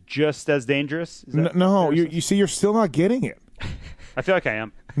Anderson is just as dangerous. Is that No, fair to say? you see, you're still not getting it. I feel like I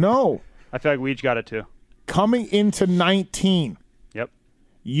am. No. I feel like we each got it too. Coming into 19, Yep.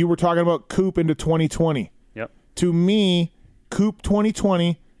 you were talking about Coop into 2020. Yep. To me, Coop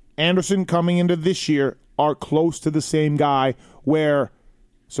 2020, Anderson coming into this year are close to the same guy where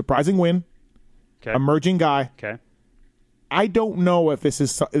surprising win, Okay. emerging guy. Okay. I don't know if this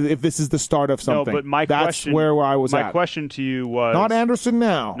is the start of something. No, but my That's question, where I was my at. question to you was Not Anderson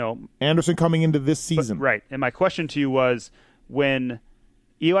now. No. Anderson coming into this season. Right. And my question to you was when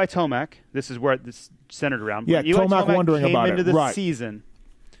Eli Tomac, this is where this centered around. Yeah, when Eli Tomac wondering came about into it. the Right. season,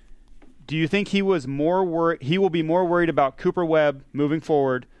 do you think he was more worried? He will be more worried about Cooper Webb moving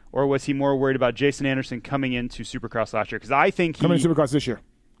forward, or was he more worried about Jason Anderson coming into Supercross last year? Because I think he Coming to Supercross this year.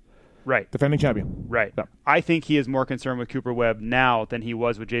 right, Defending champion. right. Yeah. I think he is more concerned with Cooper Webb now than he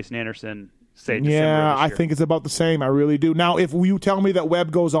was with Jason Anderson. Say December Yeah, of this I year. think it's about the same. I really do. Now, if you tell me that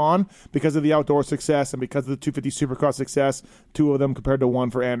Webb goes on because of the outdoor success and because of the 250 Supercross success, two of them compared to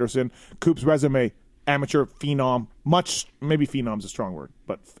one for Anderson, Coop's resume, amateur, phenom, maybe phenom's a strong word,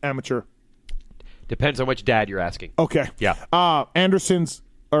 but amateur. Depends on which dad you're asking. Okay. Yeah.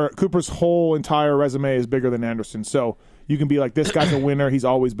 Cooper's whole entire resume is bigger than Anderson. So you can be like, this guy's a winner. He's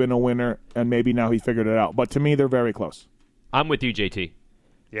always been a winner, and maybe now he figured it out. But to me, they're very close. I'm with you, JT.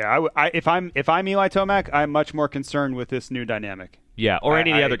 Yeah, if I'm Eli Tomac, I'm much more concerned with this new dynamic. Yeah, or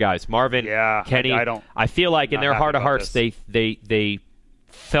any of the other guys, Marvin, Yeah, Kenny. I don't- I feel like in not their happy heart of about hearts, this. they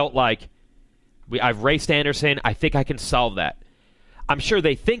felt like I've raced Anderson. I think I can solve that. I'm sure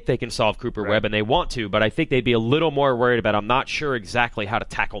they think they can solve Cooper Webb, and they want to, but I think they'd be a little more worried about. I'm not sure exactly how to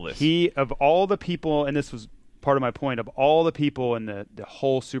tackle this. He, of all the people, and this was part of my point, of all the people in the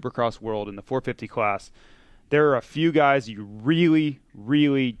whole Supercross world in the 450 class, there are a few guys you really,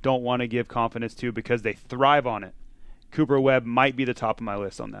 really don't want to give confidence to because they thrive on it. Cooper Webb might be the top of my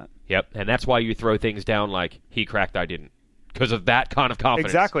list on that. Yep, and that's why you throw things down like he cracked, I didn't, because of that kind of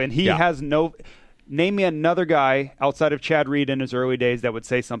confidence. Exactly, and he Yeah. has no. Name me another guy outside of Chad Reed in his early days that would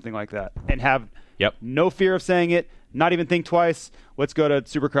say something like that and have Yep. no fear of saying it, not even think twice. Let's go to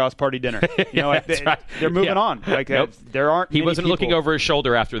Supercross party dinner. You know, like That's right. they're moving Yeah. on. Like Nope. there aren't. He many wasn't looking people- over his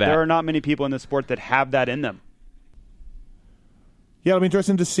shoulder after that. There are not many people in this sport that have that in them. Yeah, it'll be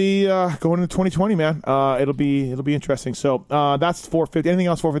interesting to see going into 2020, man. It'll be interesting. So that's 450. Anything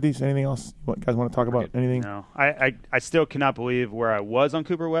else 450s? Anything else you guys want to talk about? Anything? No, I still cannot believe where I was on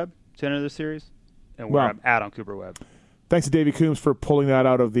Cooper Webb to enter this series and where Well, I'm at on Cooper Webb. Thanks to Davey Coombs for pulling that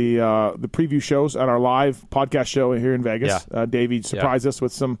out of the preview shows at our live podcast show here in Vegas. Yeah. Davey surprised us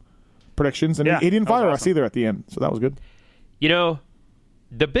with some predictions, and Yeah, he didn't that was fire us awesome. either at the end, so that was good. You know,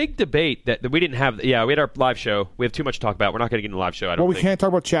 the big debate that we didn't have. Yeah, we had our live show. We have too much to talk about. We're not going to get into the live show. I don't Well, we think. can't talk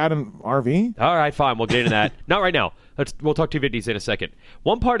about Chad and RV. All right, fine. We'll get into that. Not right now. We'll talk 250s in a second.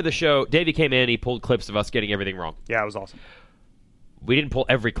 One part of the show, Davey came in. He pulled clips of us getting everything wrong. Yeah, it was awesome. We didn't pull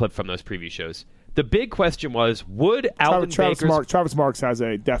every clip from those preview shows. The big question was, would Alvin Baker's... Travis Marks has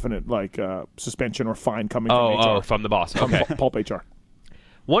a definite suspension or fine coming from HR. Oh, from the boss. Okay. Pulp HR.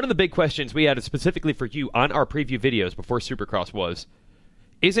 One of the big questions we had specifically for you on our preview videos before Supercross was,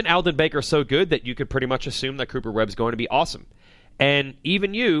 isn't Aldon Baker so good that you could pretty much assume that Cooper Webb's going to be awesome? And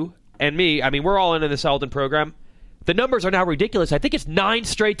even you and me, I mean, we're all in this Aldon program. The numbers are now ridiculous. I think it's 9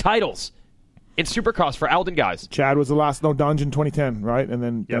 straight titles in Supercross for Aldon guys. Chad was the last, Dungeon 2010, right?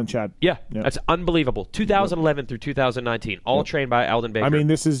 And then Chad. Yeah, that's unbelievable. 2011 through 2019, all trained by Aldon Baker. I mean,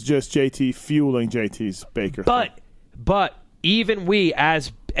 this is just JT fueling JT's Baker. But even we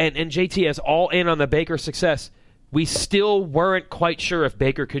and JT as all in on the Baker success, we still weren't quite sure if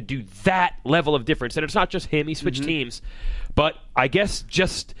Baker could do that level of difference. And it's not just him; he switched teams. But I guess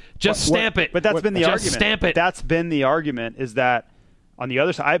just stamp it. But that's been the argument. Stamp it. That's been the argument. Is that on the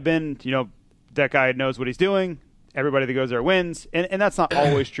other side? I've been, that guy knows what he's doing. Everybody that goes there wins, and that's not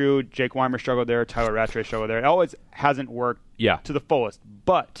always true. Jake Weimer struggled there. Tyler Rattray struggled there. It always hasn't worked to the fullest.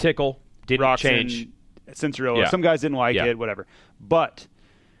 But Tickle didn't Roxon, change. Cincerillo. Some guys didn't like it. Whatever. But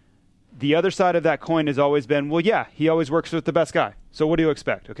the other side of that coin has always been, he always works with the best guy. So what do you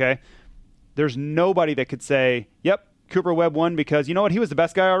expect? Okay, there's nobody that could say, "Yep, Cooper Webb won," because you know what? He was the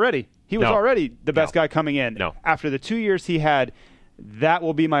best guy already. He was already the best guy coming in. No. After the 2 years he had. That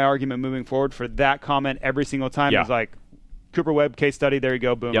will be my argument moving forward for that comment every single time. It's like, Cooper Webb, case study, there you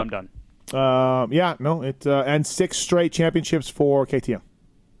go, boom, I'm done. And 6 straight championships for KTM.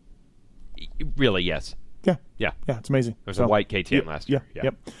 Really, yes. Yeah, it's amazing. There was a white KTM last year.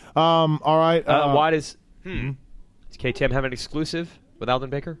 Yep. All right. Why does KTM have an exclusive with Aldon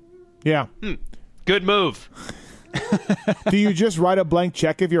Baker? Yeah. Good move. Do you just write a blank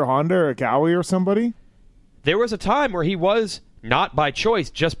check if you're Honda or Cowie or somebody? There was a time where he was, not by choice,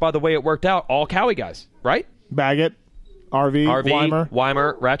 just by the way it worked out, all Cowie guys, right? Baggett, RV,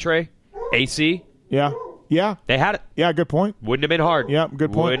 Weimer, Rattray, AC. Yeah. They had it. Yeah, good point. Wouldn't have been hard. Yeah,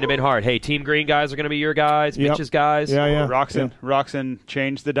 good point. Wouldn't have been hard. Hey, Team Green guys are going to be your guys, Mitch's guys. Yeah. Roxon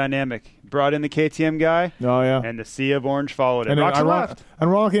changed the dynamic. Brought in the KTM guy. Oh, yeah. And the Sea of Orange followed it. And Roxon left. And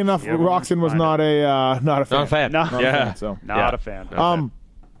ironically enough, Roxon was not a fan. Not a fan. Not a fan.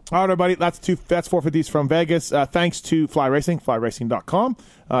 All right, everybody, that's 450s from Vegas. Thanks to Fly Racing, flyracing.com.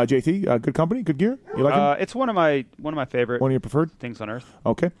 JT, good company, good gear. You like it? It's one of my favorite. One of your preferred things on earth.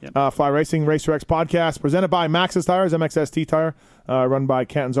 Okay. Yep. Fly Racing Racer X podcast presented by Maxxis Tires, MXST Tire, run by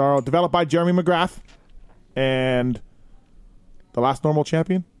Catanzaro, developed by Jeremy McGrath, and the last normal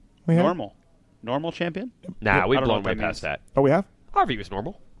champion we had. Normal champion? Nah, we've blown way past that. Oh, we have? RV was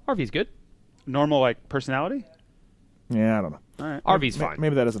normal. RV's good. Normal like personality? Yeah, I don't know. All right. RV's fine.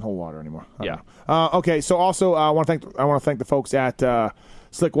 Maybe that doesn't hold water anymore. I Yeah. don't know. Okay, so also I want to thank the folks at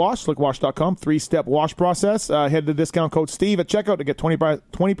Slick Wash, slickwash.com, 3-step wash process. Head to discount code Steve at checkout to get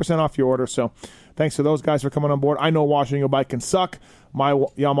 20% off your order. So thanks to those guys for coming on board. I know washing your bike can suck. My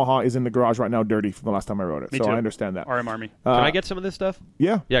Yamaha is in the garage right now dirty from the last time I rode it. Me so too. I understand that. RM Army. Can I get some of this stuff?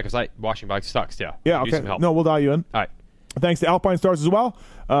 Yeah. Yeah, because washing bikes sucks, yeah. Yeah, Need okay. some help. No, we'll dial you in. All right. Thanks to Alpine Stars as well.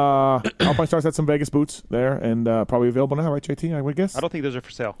 Alpine Stars had some Vegas boots there and probably available now, right, JT, I would guess? I don't think those are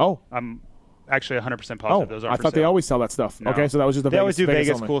for sale. Oh. I'm actually 100% positive those are I for thought sale. they always sell that stuff. No. Okay, so that was just a They Vegas always do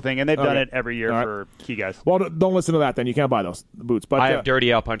Vegas only. cool thing, and they've done it every year for key guys. Well, don't listen to that then. You can't buy those boots. But I have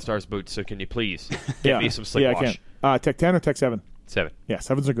dirty Alpine Stars boots, so can you please get me some Slick I Wash? can. Tech 10 or Tech 7? 7. Yeah,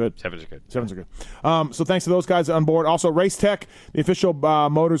 7s are good. 7s are good. 7s are good. So thanks to those guys on board. Also, Race Tech, the official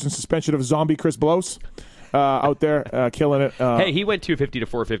motors and suspension of Zombie Chris Blows. Out there killing it. Hey, he went 250 to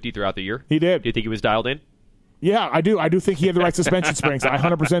 450 throughout the year. He did. Do you think he was dialed in? Yeah, I do. I do think he had the right suspension springs. I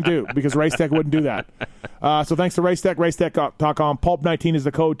 100% do, because Racetech wouldn't do that. So thanks to Racetech, racetech.com. Pulp19 is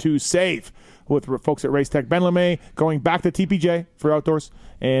the code to save with folks at Racetech. Ben LeMay going back to TPJ for outdoors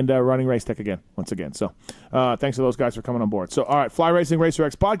and running Racetech again, once again. So thanks to those guys for coming on board. So, all right, Fly Racing Racer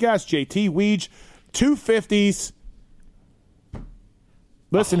X podcast, JT Weege, 250s.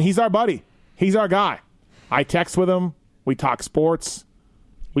 Listen, he's our buddy. He's our guy. I text with him. We talk sports.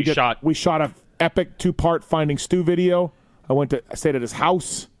 We shot a epic 2-part Finding Stu video. I stayed at his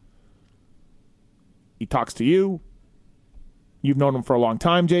house. He talks to you. You've known him for a long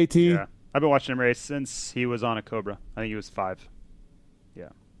time, JT. Yeah. I've been watching him race since he was on a Cobra. I think he was 5. Yeah.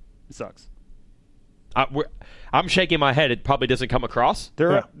 It sucks. I'm shaking my head. It probably doesn't come across.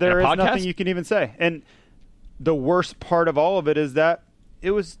 There is podcast? nothing you can even say. And the worst part of all of it is that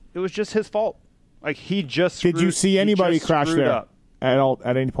it was just his fault. Like, he just Did you see anybody crash there up.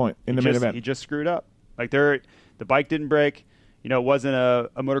 at any point in the main event? He just screwed up. Like, the bike didn't break. You know, it wasn't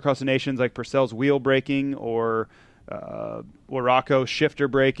a Motocross of Nations like Purcell's wheel breaking or Rocco shifter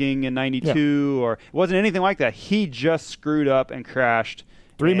breaking in 92 or it wasn't anything like that. He just screwed up and crashed.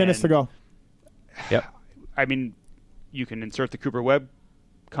 3 minutes to go. Yep. I mean, you can insert the Cooper Webb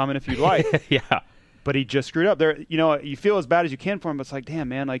comment if you'd like. Yeah. But he just screwed up. There, you know, you feel as bad as you can for him, but it's like, damn,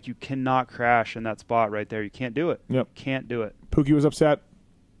 man, like, you cannot crash in that spot right there. You can't do it. Yep. Can't do it. Pookie was upset.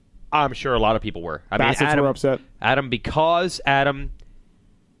 I'm sure a lot of people were. I Bassett's mean, Adam, were upset.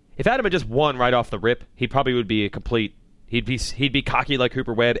 If Adam had just won right off the rip, he probably would be a complete. He'd be cocky like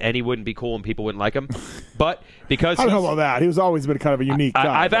Cooper Webb, and he wouldn't be cool, and people wouldn't like him. But because I don't know about that. He's always been kind of a unique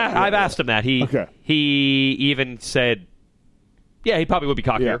guy. I've asked him that. He even said, yeah, he probably would be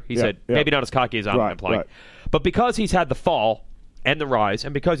cockier. Yeah, he said maybe not as cocky as I'm implying. Right. But because he's had the fall and the rise,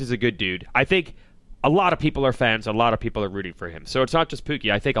 and because he's a good dude, I think a lot of people are fans. A lot of people are rooting for him. So it's not just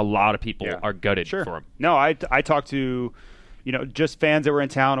Pookie. I think a lot of people are gutted for him. No, I talked to, just fans that were in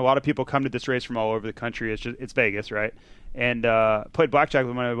town. A lot of people come to this race from all over the country. It's Vegas, right? And played blackjack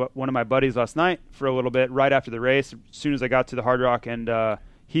with one of my buddies last night for a little bit right after the race. As soon as I got to the Hard Rock, and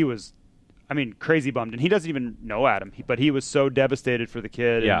he was, crazy bummed. And he doesn't even know Adam, but he was so devastated for the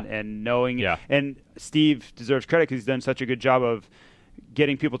kid and knowing. Yeah. And Steve deserves credit because he's done such a good job of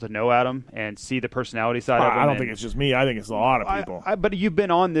getting people to know Adam and see the personality side of him. I don't think it's just me. I think it's a lot of people. But you've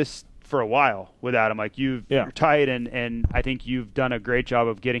been on this for a while with Adam. Like you're tight, and I think you've done a great job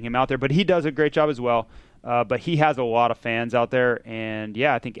of getting him out there. But he does a great job as well. But he has a lot of fans out there, and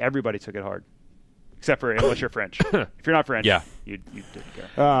I think everybody took it hard, except for unless you're French. If you're not French, you didn't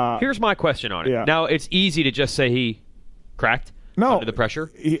care. Here's my question on it. Yeah. Now it's easy to just say he cracked under the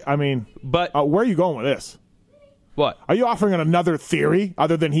pressure. But where are you going with this? What? Are you offering another theory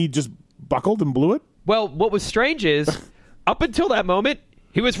other than he just buckled and blew it? Well, what was strange is up until that moment,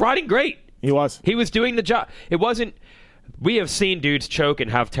 he was riding great. He was. He was doing the job. It wasn't. We have seen dudes choke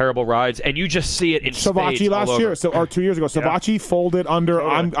and have terrible rides, and you just see it in Savacci spades last all over. year, or 2 years ago. Savacci folded under.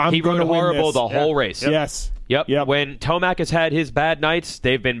 He rode horrible the whole race. Yes. Yep. When Tomac has had his bad nights,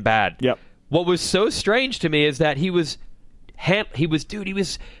 they've been bad. Yep. What was so strange to me is that he was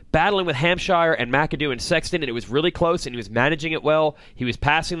battling with Hampshire and McAdoo and Sexton, and it was really close, and he was managing it well. He was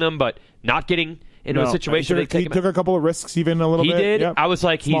passing them, but not getting into a situation. He took a couple of risks, even a little bit. He did. Yep. I was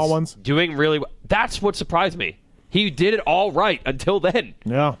like, Small he's ones. doing really well. That's what surprised me. He did it all right until then.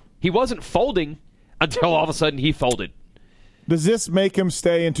 Yeah. He wasn't folding until all of a sudden he folded. Does this make him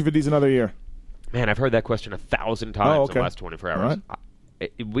stay in 250s another year? Man, I've heard that question 1,000 times in the last 24 hours.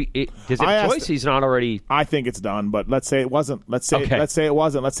 Does it have choice? He's not already. I think it's done, but let's say it wasn't. Let's say it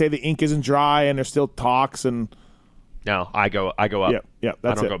wasn't. Let's say the ink isn't dry and there's still talks and. No, I go up. Yeah.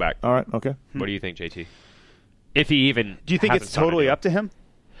 That's I don't go back. All right. Okay. What do you think, JT? If he even. Do you think it's totally up to him?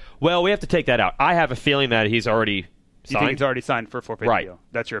 Well, we have to take that out. I have a feeling that he's already signed. You think he's already signed for a 450 right. deal?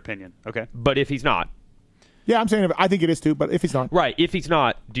 That's your opinion. Okay. But if he's not. Yeah, I'm saying I think it is too, but if he's not. Right. If he's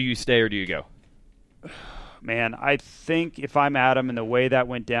not, do you stay or do you go? Man, I think if I'm Adam and the way that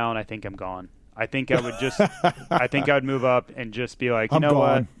went down, I think I'm gone. I think I would I think I would move up and just be like,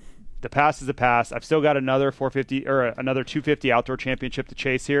 what? The past is the past. I've still got another 450 or another 250 outdoor championship to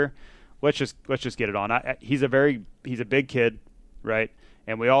chase here. Let's just get it on. He's a big kid, right?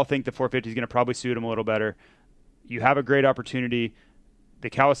 And we all think the 450 is going to probably suit him a little better. You have a great opportunity.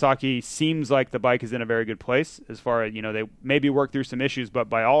 The Kawasaki seems like the bike is in a very good place as far as, they maybe work through some issues, but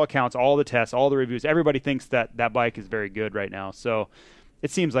by all accounts, all the tests, all the reviews, everybody thinks that bike is very good right now. So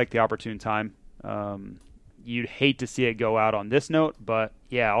it seems like the opportune time. You'd hate to see it go out on this note, but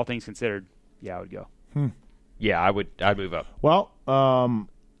yeah, all things considered, I would go. Yeah, I'd move up. Well,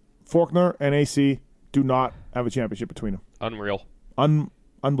 Faulkner and AC do not have a championship between them. Unreal.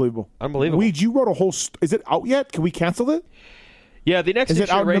 Unbelievable. Unbelievable. You wrote a whole... is it out yet? Can we cancel it? Yeah, the next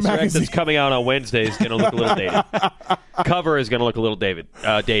issue of Racer X that's coming out on Wednesday is going to look a little dated. Cover is going to look a little dated.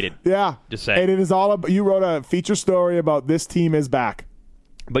 Yeah. Just saying. And it is all about... You wrote a feature story about this team is back.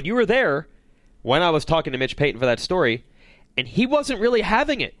 But you were there when I was talking to Mitch Payton for that story, and he wasn't really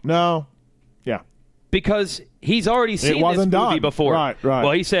having it. No. Yeah. Because he's already seen this movie before. Right.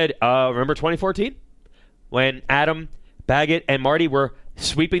 Well, he said, remember 2014? When Adam, Baggett, and Marty were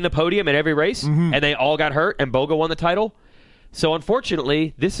sweeping the podium at every race, and they all got hurt, and Boga won the title? So,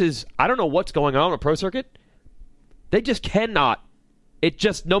 unfortunately, I don't know what's going on with Pro Circuit. They just cannot. It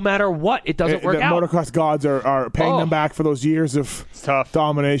just, no matter what, it doesn't work out. The motocross gods are paying them back for those years of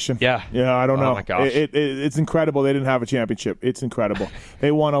domination. Yeah. Yeah, I don't know. Oh, my gosh. It's incredible they didn't have a championship. It's incredible.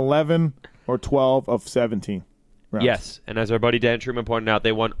 They won 11 or 12 of 17 rounds. Yes, and as our buddy Dan Truman pointed out,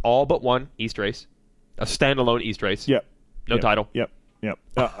 they won all but one East race. A standalone East race. Yep. No title. Yep.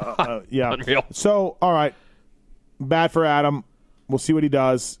 Yeah. Unreal. So, all right. Bad for Adam. We'll see what he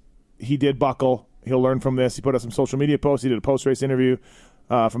does. He did buckle. He'll learn from this. He put up some social media posts. He did a post-race interview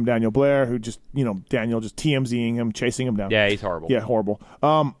from Daniel Blair, who Daniel just TMZing him, chasing him down. Yeah, he's horrible. Yeah, horrible.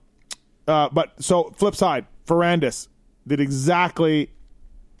 But so flip side, Ferrandis did exactly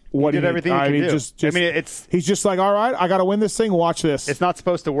what he did. Everything he can do. He's just like, all right, I got to win this thing. Watch this. It's not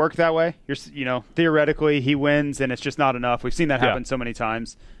supposed to work that way. Theoretically, he wins, and it's just not enough. We've seen that happen so many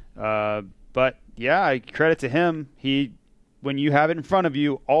times. But yeah, credit to him. When you have it in front of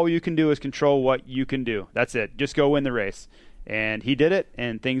you, all you can do is control what you can do. That's it. Just go win the race. And he did it,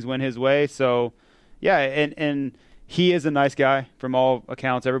 and things went his way. So, yeah, and he is a nice guy from all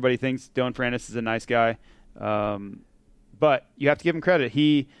accounts. Everybody thinks Dylan Ferrandis is a nice guy. But you have to give him credit.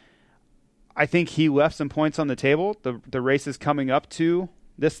 I think he left some points on the table. The race is coming up to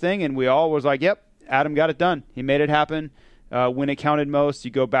this thing, and we all was like, yep, Adam got it done. He made it happen. When it counted most,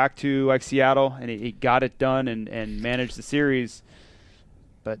 you go back to like Seattle, and he got it done and managed the series.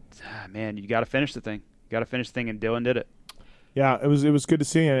 But man, you got to finish the thing. And Dylan did it. Yeah, it was good to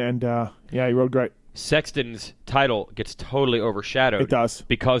see, and yeah, he rode great. Sexton's title gets totally overshadowed. It does,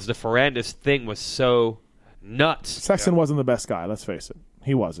 because the Ferrandis thing was so nuts. Sexton wasn't the best guy. Let's face it,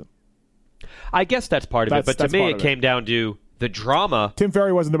 he wasn't. I guess that's part of it, but to me, it came down to the drama. Tim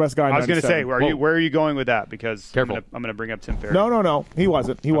Ferry wasn't the best guy in I was going to say, '97. where are you going with that? Because I'm Careful. going to bring up Tim Ferry. No, he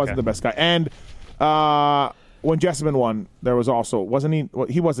wasn't. He wasn't the best guy. And when Jessamine won, there was also wasn't he?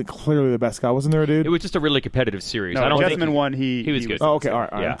 He wasn't clearly the best guy, wasn't there, a dude? It was just a really competitive series. No, I don't think Jessamine won. He was good. Oh, okay, all right.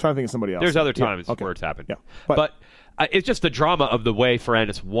 Yeah. I'm trying to think of somebody else. There's other times Yeah, okay. where it's happened. Yeah, but it's just the drama of the way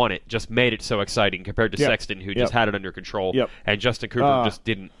Ferrandis won it just made it so exciting compared to Yep. Sexton, who just had it under control, Yep. and Justin Cooper just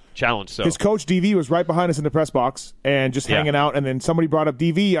didn't challenge. So his coach DV was right behind us in the press box and just hanging out. And then somebody brought up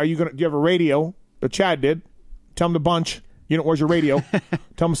DV. Do you have a radio? Chad did. Tell him to bunch. Where's your radio?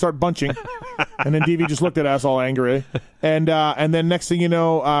 Tell him to start bunching. And then DV just looked at us all angry. And then next thing you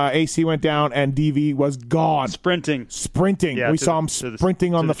know, AC went down and DV was gone. Sprinting. Yeah, we saw him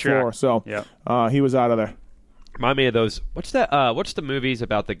sprinting on the floor. So he was out of there. Remind me of those. What's the movies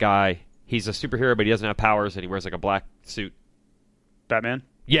about the guy? He's a superhero, but he doesn't have powers, and he wears like a black suit. Batman?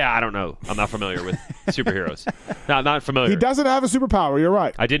 Yeah, I don't know. I'm not familiar with superheroes. Not familiar. He doesn't have a superpower. You're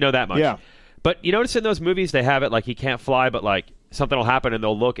right. I did know that much. Yeah. But you notice in those movies they have it like he can't fly, but like something will happen and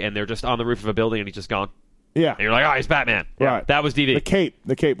they'll look and they're just on the roof of a building and he's just gone. Yeah. And you're like, oh, he's Batman. Right. That was DV.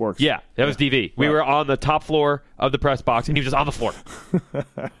 The cape works. Yeah, that was DV. We were on the top floor of the press box and he was just on the floor.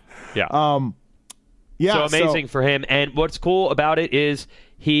 Yeah. Yeah. So amazing for him. And what's cool about it is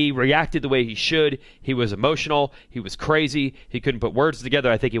he reacted the way he should. He was emotional. He was crazy. He couldn't put words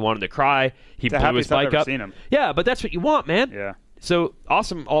together. I think he wanted to cry. He blew his happiest I've bike ever up. seen him. Yeah, but that's what you want, man. Yeah. So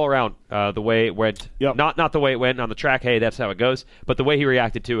awesome all around the way it went. Yep. Not the way it went on the track. Hey, that's how it goes. But the way he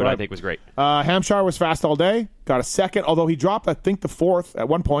reacted to it, I think, was great. Hampshire was fast all day. Got a second, although he dropped, I think, the fourth at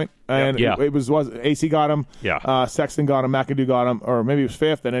one point. And Yeah. it was AC got him. Yeah. Sexton got him. McAdoo got him, or maybe it was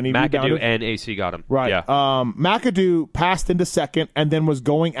fifth, and then he McAdoo rebounded. and AC got him. Right. Yeah. McAdoo passed into second and then was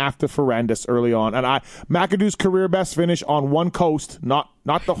going after Ferrandis early on. And McAdoo's career best finish on one coast, not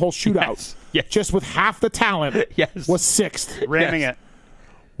the whole shootout, Yes. just with half the talent, Yes. was sixth. Ramming it.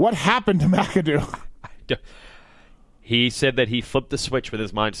 What happened to McAdoo? He said that he flipped the switch with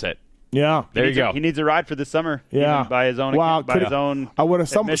his mindset. Yeah. There you go. He needs a ride for this summer. Yeah. Even by his own. Wow, By his own. I would have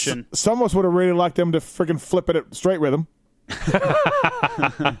admission. some of us would have really liked him to freaking flip it at straight rhythm.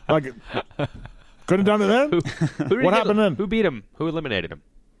 Like, couldn't have done it then. Who did he What get- happened then? Who beat him? Who eliminated him?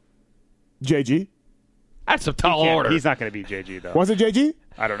 JG. That's a tall order. He's not going to be JG though. Was it JG?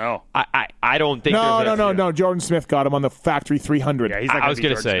 I don't know. I don't think. No. Jordan Smith got him on the Factory 300. Yeah, he's not I was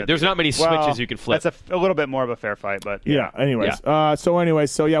going to to say there's not many switches you can flip. That's a little bit more of a fair fight, but Yeah. Anyways. So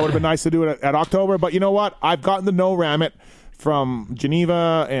yeah, it would have been nice to do it at October. But you know what? I've gotten to know Ramit from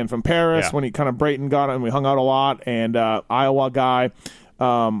Geneva and from Paris Yeah. when he kind of Brayton got him. We hung out a lot. And Iowa guy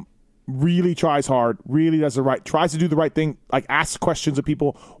really tries hard, really tries to do the right thing, like asks questions of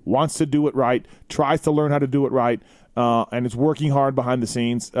people, wants to do it right, tries to learn how to do it right. And is working hard behind the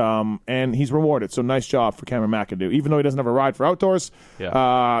scenes, and he's rewarded. So nice job for Cameron McAdoo. Even though he doesn't have a ride for outdoors,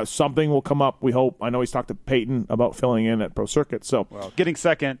 something will come up, we hope. I know he's talked to Peyton about filling in at Pro Circuit. So getting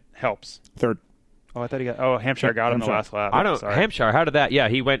second helps. third. Oh, I thought he got. Oh, Hampshire got him the last lap. I don't. Sorry. Hampshire. How did that? Yeah,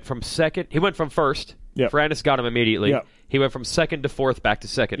 he went from second. He went from first. Yep. Ferrandis got him immediately. Yep. He went from second to fourth, back to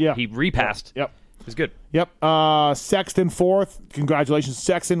second. Yeah. He repassed. Yep. It was good. Yep. Sexton fourth. Congratulations.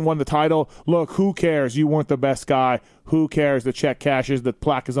 Sexton won the title. Look, who cares? You weren't the best guy. Who cares? The check cashes. The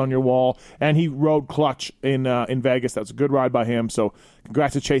plaque is on your wall. And he rode clutch in Vegas. That was a good ride by him. So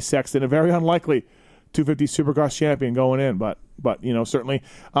congrats to Chase Sexton. A very unlikely 250 Supercross champion going in. But certainly.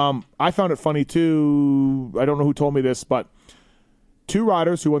 I found it funny, too. I don't know who told me this, but two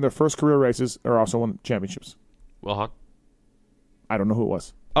riders who won their first career races are also won championships. Will Hahn? I don't know who it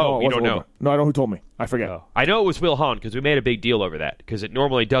was. Oh, it you wasn't don't know? Wilbur. No, I know who told me. I forget. Oh. I know it was Will Hahn because we made a big deal over that because it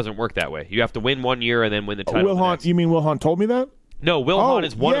normally doesn't work that way. You have to win one year and then win the title. Will the Hahn? next. You mean Will Hahn told me that? No, Will Hahn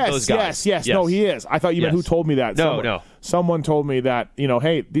is one of those guys. Yes. No, he is. I thought you meant who told me that. No. Someone told me that,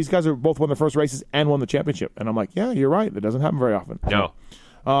 hey, these guys are both won the first races and won the championship. And I'm like, yeah, you're right. That doesn't happen very often. No.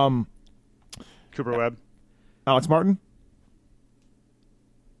 Cooper Webb. Alex Martin.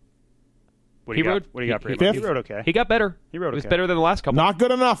 What do you got? What do you got for him? He rode okay. He got better. He rode It was okay. better than the last couple. Not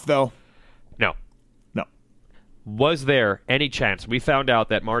good enough, though. No. No. Was there any chance we found out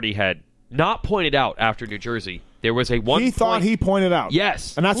that Marty had not pointed out after New Jersey? There was a one. He thought he pointed out.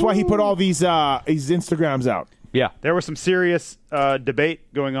 Yes. And that's why he put all these Instagrams out. Yeah. There was some serious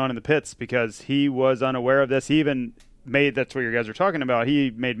debate going on in the pits because he was unaware of this. He even made, that's what you guys were talking about, he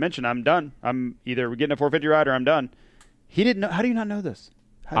made mention, I'm done. I'm either getting a 450 ride or I'm done. He didn't know. How do you not know this?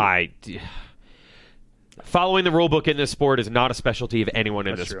 Following the rule book in this sport is not a specialty of anyone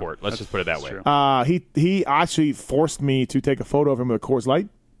in That's this true. sport. Let's just put it that way. True. He actually forced me to take a photo of him with a Coors Light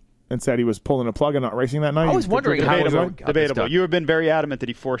and said he was pulling a plug and not racing that night. I was wondering how Debatable. it got this Debatable. done. You have been very adamant that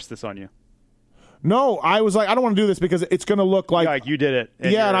he forced this on you. No, I was like, I don't want to do this because it's going to look like you did it.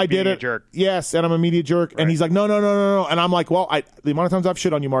 And yeah, and you're I did being it. a jerk. Yes, and I'm a media jerk. Right. And he's like, no. And I'm like, well, the amount of times I've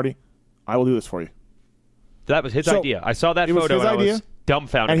shit on you, Marty, I will do this for you. That was his So, idea. I saw that it was photo his and I idea. was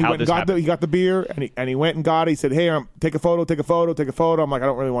dumbfounded And he how went and this happened. he got the beer and he went and got it. He said, hey, take a photo. I'm like, I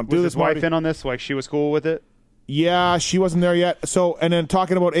don't really want to do Was this, his wife Marty. in on this? Like she was cool with it? Yeah, she wasn't there yet. So, and then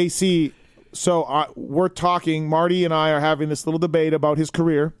talking about AC, so we're talking, Marty and I are having this little debate about his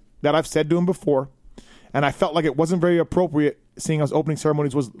career that I've said to him before. And I felt like it wasn't very appropriate seeing as opening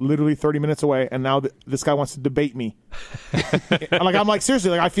ceremonies was literally 30 minutes away. And now this guy wants to debate me. I'm like,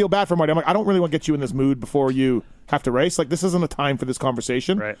 seriously, I feel bad for Marty. I'm like, I don't really want to get you in this mood before you have to race. Like, this isn't a time for this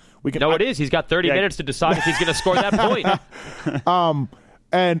conversation. Right. We can. No, it is. He's got 30 minutes to decide if he's going to score that point.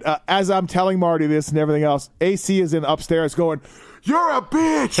 And as I'm telling Marty this and everything else, AC is in upstairs going, you're a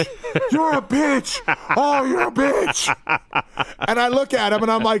bitch. You're a bitch. Oh, you're a bitch. And I look at him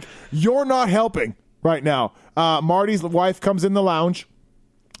and I'm like, you're not helping right now. Marty's wife comes in the lounge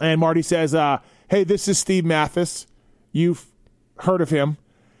and Marty says, hey, this is Steve Mathis. You've heard of him.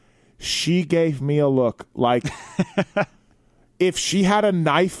 She gave me a look like if she had a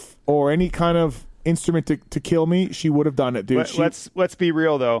knife or any kind of instrument to kill me, she would have done it, dude. Let's be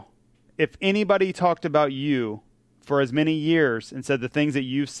real though. If anybody talked about you for as many years and said the things that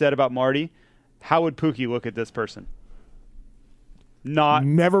you've said about Marty, how would Pookie look at this person?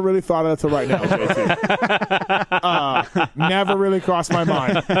 Never really thought of that till right now, JT. Never really crossed my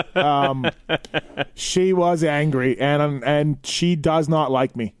mind. She was angry, and she does not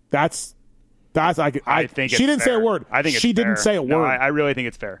like me. I think she didn't fair. say a word. I think she didn't say a No, word. I really think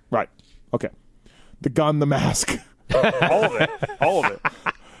it's fair. Right. Okay. The gun, the mask. All of it.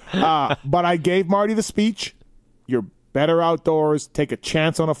 But I gave Marty the speech. You're better outdoors. Take a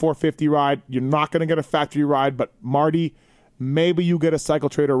chance on a 450 ride. You're not going to get a factory ride, but Marty, maybe you get a Cycle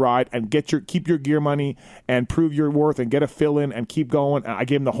Trader ride and keep your gear money and prove your worth and get a fill in and keep going. And I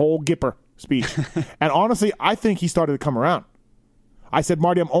gave him the whole Gipper speech. And honestly, I think he started to come around. I said,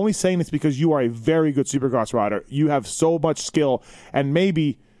 Marty, I'm only saying this because you are a very good Supercross rider. You have so much skill, and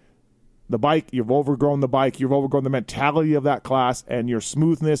maybe the bike, you've overgrown the bike, you've overgrown the mentality of that class, and your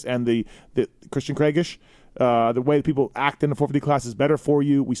smoothness and the Christian Craigish, the way that people act in the 450 class is better for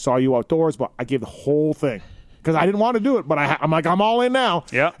you. We saw you outdoors, but I gave the whole thing. Because I didn't want to do it, but I'm like, I'm all in now.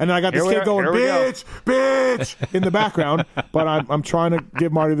 Yeah. And then I got this kid going, bitch, in the background. But I'm trying to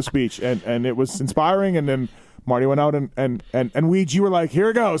give Marty the speech, and it was inspiring. And then Marty went out and Weege, you were like, here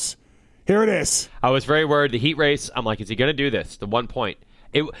it goes. Here it is. I was very worried. The heat race, I'm like, is he going to do this? The 1 point.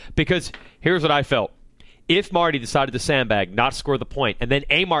 Because here's what I felt. If Marty decided to sandbag, not score the point, and then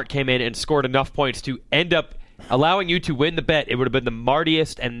Amart came in and scored enough points to end up allowing you to win the bet, it would have been the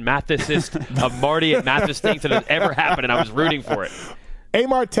Martiest and Mathisest of Marty and Mathis things that has ever happened, and I was rooting for it.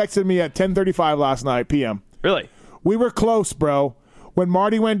 Amart texted me at 10:35 last night, p.m. Really? We were close, bro. When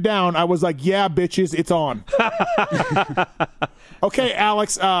Marty went down, I was like, yeah, bitches, it's on. Okay,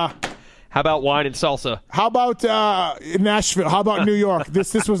 Alex, how about wine and salsa? how about Nashville? How about New York?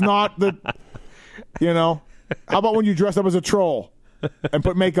 This was not the, how about when you dressed up as a troll and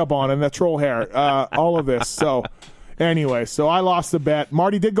put makeup on and that troll hair? All of this. So, anyway, I lost the bet.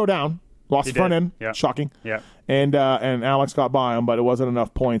 Marty did go down. Lost the front end. Yeah. Shocking. Yeah. And Alex got by him, but it wasn't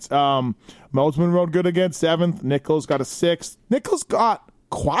enough points. Mosman rode good again, 7th. Nichols got a 6th. Nichols got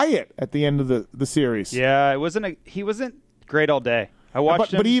quiet at the end of the series. Yeah, he wasn't great all day. I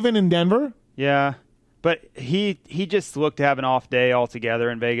watched him. But even in Denver? Yeah. But he just looked to have an off day altogether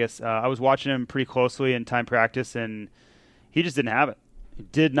in Vegas. I was watching him pretty closely in time practice, and he just didn't have it. He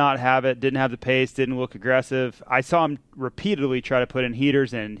did not have it, didn't have the pace, didn't look aggressive. I saw him repeatedly try to put in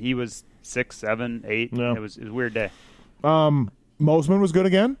heaters, and he was 6, 7, 8. Yeah. It was a weird day. Mosman was good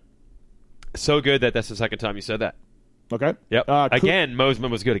again? So good that's the second time you said that. Okay. Yep. Again, Mosman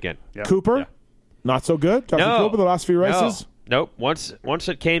was good again. Yeah. Cooper? Yeah. Not so good? Justin Cooper the last few races? Nope. Once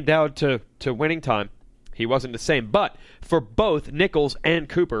it came down to winning time, he wasn't the same. But for both Nichols and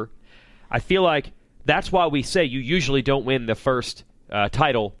Cooper, I feel like that's why we say you usually don't win the first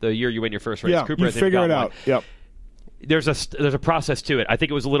title the year you win your first race. Yeah, Cooper you hasn't figure got it one. out. Yep. There's a process to it. I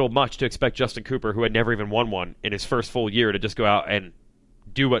think it was a little much to expect Justin Cooper, who had never even won one in his first full year, to just go out and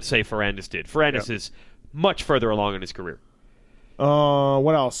do what, say, Ferrandis did. Ferrandis is much further along in his career.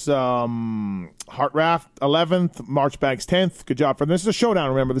 What else? Hartraft 11th, Marchbanks 10th. Good job for this. Is a showdown.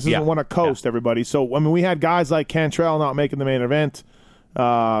 Remember, this isn't one a coast. Everybody. So I mean, we had guys like Cantrell not making the main event.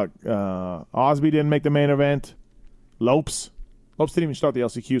 Osby didn't make the main event. Lopes didn't even start the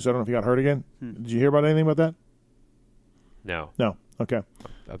LCQ, so I don't know if he got hurt again. Did you hear about anything about that? No. Okay.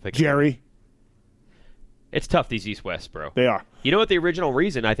 I think Jerry. It's tough, these East-West, bro. They are. You know what? The original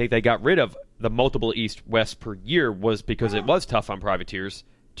reason I think they got rid of the multiple East-West per year was because it was tough on privateers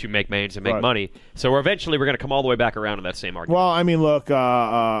to make mains and make money. So eventually we're going to come all the way back around to that same argument. Well, I mean, look,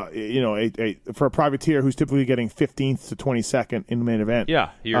 for a privateer who's typically getting 15th to 22nd in the main event. Yeah,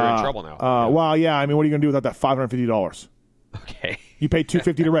 you're in trouble now. Well, yeah, I mean, what are you going to do without that $550? Okay. You paid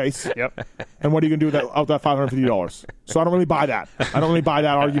 $250 to race. Yep. And what are you going to do without that $550? So I don't really buy that. I don't really buy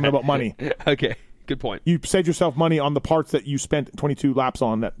that argument about money. Okay. Good point. You saved yourself money on the parts that you spent 22 laps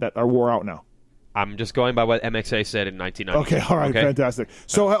on that are wore out now. I'm just going by what MXA said in 1990. Okay, all right, fantastic.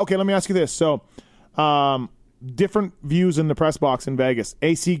 So, okay, let me ask you this. So, different views in the press box in Vegas.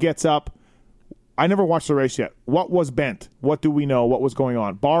 AC gets up. I never watched the race yet. What was bent? What do we know? What was going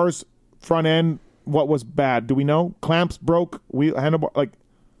on? Bars, front end, what was bad? Do we know? Clamps broke, wheel, handlebar, like...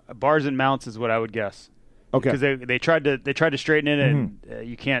 Bars and mounts is what I would guess. Okay. Because they tried to straighten it, and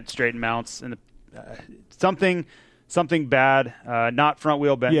you can't straighten mounts. And something bad, not front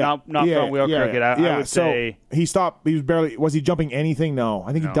wheel bent, not front wheel crooked. I would say he stopped. He was barely. Was he jumping anything? No,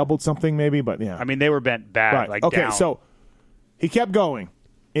 I think he doubled something maybe, but yeah. I mean, they were bent bad. Right. Like okay, down. so he kept going.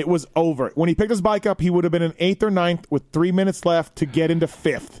 It was over. When he picked his bike up, he would have been in 8th or 9th with 3 minutes left to get into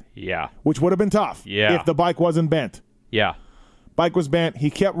 5th. Yeah. Which would have been tough. Yeah. If the bike wasn't bent. Yeah. Bike was bent. He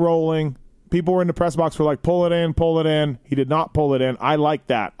kept rolling. People were in the press box were like, pull it in, pull it in. He did not pull it in. I like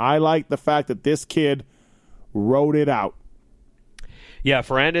that. I like the fact that this kid rode it out. Yeah,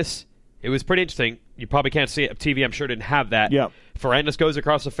 Ferrandis, it was pretty interesting. You probably can't see it. TV, I'm sure, didn't have that. Yeah. Ferrandis goes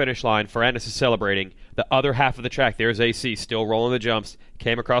across the finish line. Ferrandis is celebrating. The other half of the track, there's AC still rolling the jumps.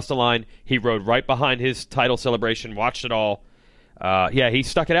 Came across the line. He rode right behind his title celebration, watched it all. He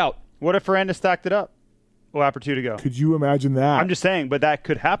stuck it out. What if Ferrandis stacked it up? A lap or two to go. Could you imagine that? I'm just saying, but that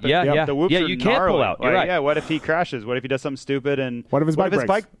could happen. Yeah. The whoops are you can't pull gnarly. out. You're right. Yeah, what if he crashes? What if he does something stupid? And what if his bike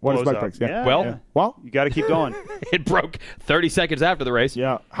breaks? What if his bike breaks? blows Yeah. up? Well, you got to keep going. It broke 30 seconds after the race.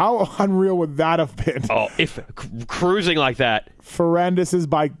 Yeah. How unreal would that have been? Oh, if cruising like that. Ferrandis'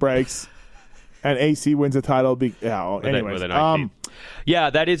 bike breaks and AC wins a title. Anyways. Yeah,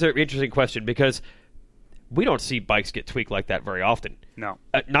 that is an interesting question because we don't see bikes get tweaked like that very often. No.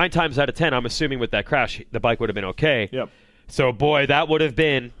 9 times out of 10, I'm assuming with that crash, the bike would have been okay. Yep. So, boy, that would have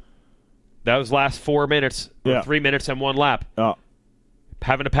been those last 4 minutes, or 3 minutes and 1 lap.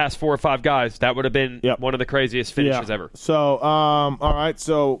 Having to pass 4 or 5 guys, that would have been one of the craziest finishes ever. So, all right.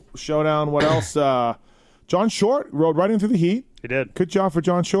 So, showdown. What else? John Short rode right into the heat. He did. Good job for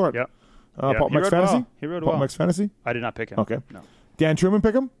John Short. Yep. Paul He Max rode Fantasy? well. He rode Paul well. Max Fantasy? I did not pick him. Okay. No. Dan Truman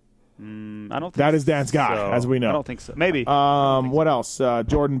pick him? I don't think That is Dan's guy, so. as we know. I don't think so. Maybe. What else?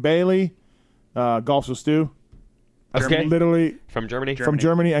 Jordan Bailey, Golfs with Stu. Okay. Literally From Germany? from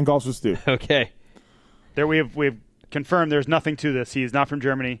Germany and Golfs with Stu. Okay. There we've confirmed there's nothing to this. He is not from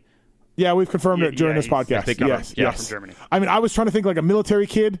Germany. Yeah, we've confirmed it during this podcast. He's not from Yes. Germany. I mean, I was trying to think like a military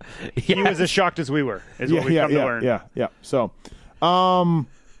kid. He was as shocked as we were, is what we've come to learn. Yeah. So,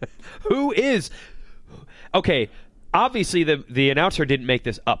 Who is... Okay, obviously the announcer didn't make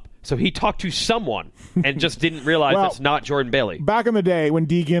this up. So he talked to someone and just didn't realize Well, it's not Jordan Bailey. back in the day when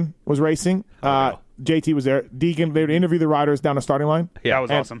Deegan was racing, JT was there. Deegan, they would interview the riders down the starting line. Yeah. That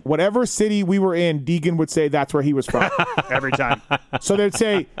was And awesome. whatever city we were in, Deegan would say that's where he was from. Every time. So they'd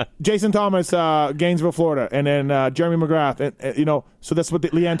say Jason Thomas, Gainesville, Florida, and then Jeremy McGrath, and so that's what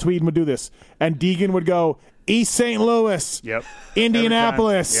Leanne Tweeden would do this, and Deegan would go East St. Louis, Yep.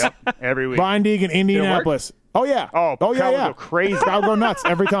 Indianapolis, Every time. Yep. Every week. Brian Deegan, Indianapolis. Oh yeah, Oh, yeah, crowd would yeah, go crazy. Crowd would go nuts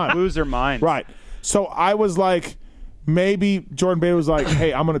every time. Lose their minds. Right. So I was like, maybe Jordan Bailey was like,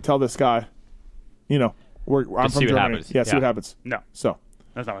 hey, I'm going to tell this guy, I'm Just from see what Germany. happens. Yeah, see Yeah. what happens. No, So,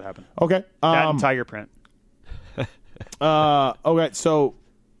 that's not what happened. okay. That and Tiger Print. Okay, so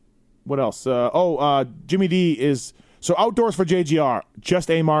what else? Jimmy D is so outdoors for JGR, just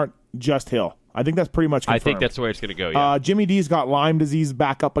Amart, just Hill. I think that's pretty much confirmed. I think that's the way it's going to go, yeah. Jimmy D's got Lyme disease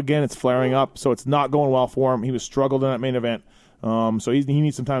back up again. It's flaring up, so it's not going well for him. He was struggled in that main event. So he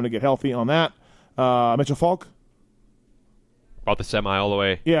needs some time to get healthy on that. Mitchell Falk. Brought the semi all the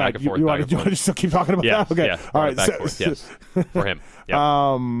way Yeah, back and forth. you back want and to forth. just still keep talking about Yeah, that? Okay, yeah, all right. back and forth, yes. For him.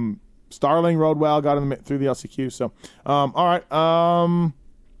 Yeah. Starling rode well, got him through the LCQ. So, all right.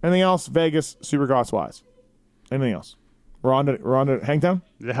 Anything else? Vegas Supercross wise? Anything else? We're on to Hangtown.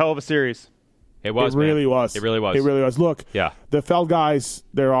 It's a hell of a series. It was. It really man. was. It really was. It really was. Look, Yeah. the Feld guys,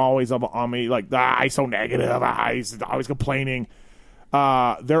 they're always on me like, he's so negative. He's always complaining.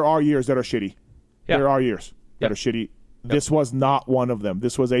 There are years that are shitty. Yeah. There are years that are shitty. This was not one of them.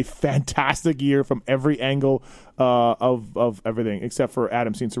 This was a fantastic year from every angle of everything, except for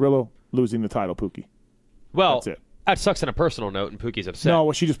Adam Cianciarillo losing the title, Pookie. Well, That's it. that sucks on a personal note, and Pookie's upset. No,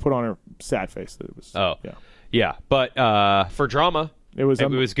 well, she just put on her sad face. That it was. Oh. Yeah. Yeah. But for drama, It was good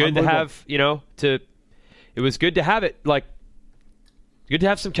to unbelievable. have, it was good to have it, like, good to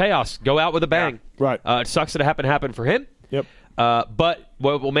have some chaos. Go out with a bang. Yeah. Right. It sucks that it happened for him. Yep. But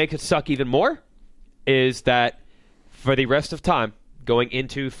what will make it suck even more is that for the rest of time, going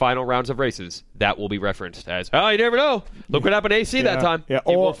into final rounds of races, that will be referenced as, you never know. Look what happened to AC that time. Yeah.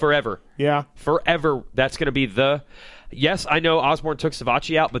 It will forever. Yeah. Forever. That's going to be the... Yes, I know Osborne took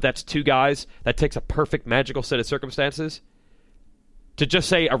Savacci out, but that's two guys. That takes a perfect magical set of circumstances. To just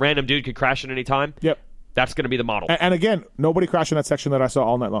say a random dude could crash at any time, Yep. that's going to be the model. And again, nobody crashed in that section that I saw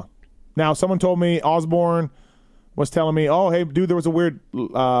all night long. Now, someone told me Osborne was telling me, "Oh, hey, dude, there was a weird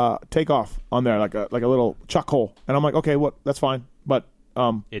takeoff on there, like a little chuck hole." And I'm like, "Okay, what? That's fine." But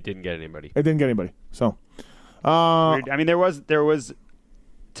It didn't get anybody. it didn't get anybody. So, Weird. I mean, there was.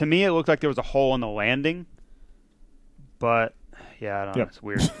 To me, it looked like there was a hole in the landing, but yeah, I don't know. Yep. It's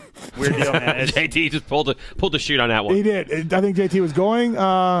weird. Weird deal, man. It's, JT just pulled the shoot on that one. he did. I think JT was going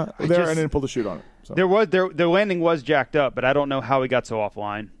there and then pulled the chute on it. So. the landing was jacked up, but I don't know how he got so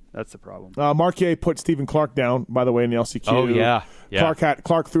offline. That's the problem. Marquier put Stephen Clark down, by the way, in the LCQ. Oh, yeah.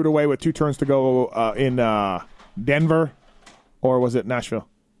 Clark threw it away with 2 turns to go in Denver, or was it Nashville?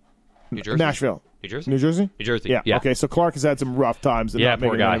 New Jersey? Nashville. New Jersey? New Jersey? New Jersey. Yeah. Okay, so Clark has had some rough times in Yeah, not poor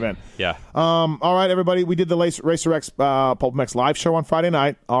making the guy. event. Yeah. All right, everybody. We did the Racer X Pulp MX live show on Friday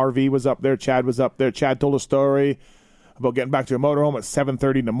night. RV was up there. Chad was up there. Chad told a story about getting back to a motorhome at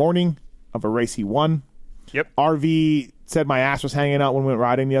 7:30 in the morning of a race he won. Yep. RV said my ass was hanging out when we went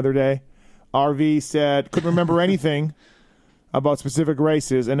riding the other day. RV said couldn't remember anything about specific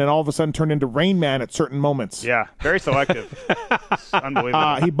races, and then all of a sudden turned into Rain Man at certain moments. Yeah, very selective. It's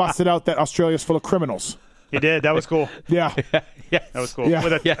unbelievable. He busted out that Australia's full of criminals. He did. That was cool. Yeah. That was cool. Yeah.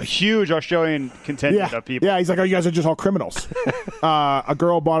 With a huge Australian contingent of people. Yeah, he's like, oh, you guys are just all criminals. A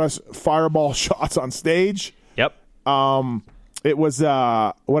girl bought us fireball shots on stage. Yep. It was,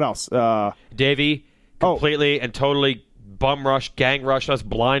 what else? Davey completely and totally bum rushed, gang rushed us,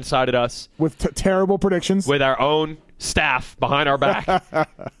 blindsided us With terrible predictions. with our own staff behind our back.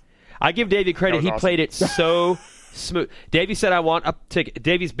 I give Davey credit. was He awesome. played it so smooth. Davey said, I want a ticket.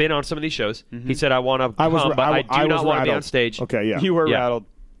 Davey's been on some of these shows. He said, I want to come, but I do not want to be on stage. Okay, yeah. You were Yeah. rattled.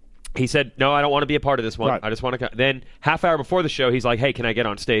 He said, no, I don't want to be a part of this one. Right. I just want to come. Then half hour before the show, he's like, hey, can I get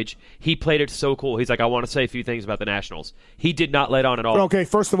on stage? He played it so cool. He's like, I want to say a few things about the Nationals. He did not let on at all. Okay,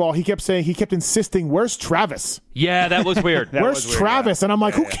 first of all, he kept insisting, where's Travis? Yeah, that was weird. Where's was weird, Travis? And I'm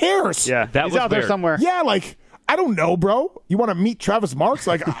like, who cares? Yeah, That he's was out there weird. somewhere. Yeah, like, I don't know, bro. You want to meet Travis Marks?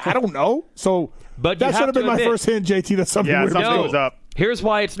 Like, I don't know. So But you that have should have to been my admit- first hint, JT. That's something Yeah, weird. something No. was up. Here's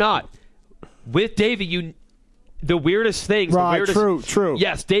why it's not. With Davey, the weirdest things. Right, the weirdest, true.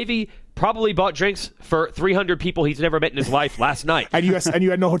 Yes, Davey probably bought drinks for 300 people he's never met in his life last night. And you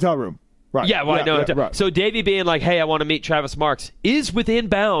had no hotel room. Right. Yeah, well, I know. right. So Davey being like, hey, I want to meet Travis Marks is within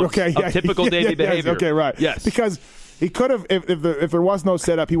bounds Okay, yeah, of typical yeah, Davey yes, behavior. okay, right. Yes. Because he could have, if there was no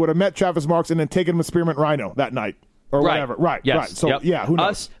setup, he would have met Travis Marks and then taken him to Spearmint Rhino that night or Right. whatever. Right, Yes. right. So, Yep. yeah, who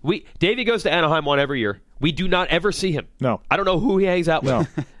knows? Davey goes to Anaheim one every year. We do not ever see him. No. I don't know who he hangs out with.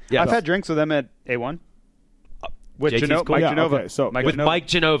 No. Yeah. I've had drinks with them at A1. With JT's Mike cool. Yeah, Genova. okay, so- with Mike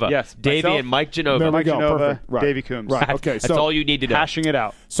Genova. Yes, Davey myself, and Mike Genova. There we Mike go. Genova, Perfect. Right. Davey Coombs. Right. Okay, That's so all you need to know. Hashing it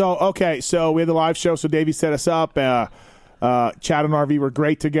out. So we had the live show. So Davey set us up. Chad and RV were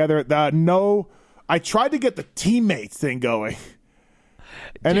great together. I tried to get the teammates thing going,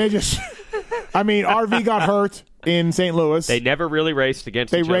 and they just, RV got hurt in St. Louis. They never really raced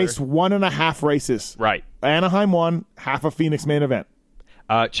against They each raced other. 1.5 races. Right. Anaheim won, half a Phoenix main event.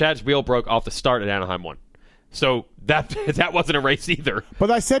 Chad's wheel broke off the start at Anaheim 1. So that wasn't a race either.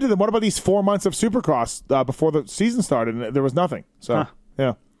 But I said to them, what about these 4 months of Supercross before the season started? And there was nothing. So,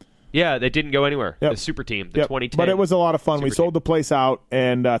 yeah. Yeah, they didn't go anywhere. Yep. The super team, the Yep. 2010. But it was a lot of fun. We Super sold team. the place out,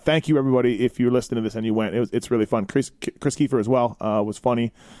 and thank you, everybody, if you're listening to this and you went. It's really fun. Chris Kiefer as well was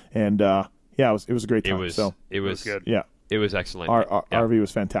funny. And, it was a great time. It was so, it was good. yeah. It was excellent. Our Yeah. RV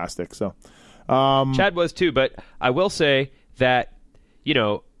was fantastic. So, Chad was too, but I will say that,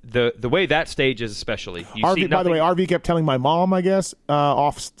 the way that stage is especially. You see RV, by the way, nothing- RV kept telling my mom, I guess,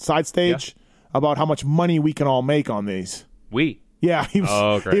 off side stage about how much money we can all make on these. Yeah, he was.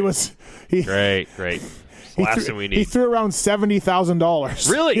 Oh, great. He Great. It's the last thing we need. He threw around $70,000.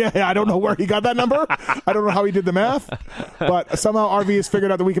 Really? Yeah, I don't know where he got that number. I don't know how he did the math, but somehow RV has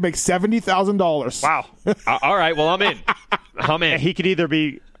figured out that we can make $70,000. Wow. All right, well, I'm in. He could either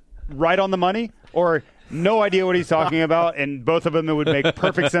be right on the money or no idea what he's talking about, and both of them it would make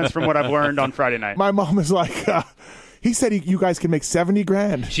perfect sense from what I've learned on Friday night. My mom is like, he said you guys can make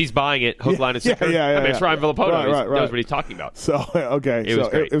 $70,000. She's buying it, hook, line, and sinker. Yeah, I mean, it's Ryan Villapoto. Right. Knows what he's talking about. So okay, It was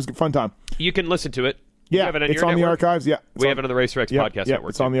great. It was a fun time. You can listen to it. You Yeah, have it on it's your on the network? archives. Yeah, We have it on the Racer X podcast network.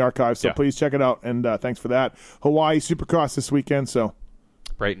 It's too. on the archives, so Yeah. please check it out. And thanks for that. Hawaii Supercross this weekend. So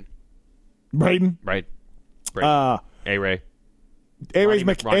Brayton. Braden, Right. A-Ray.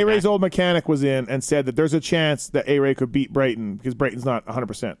 A-Ray's old mechanic was in and said that there's a chance that A-Ray could beat Brayton because Brayton's not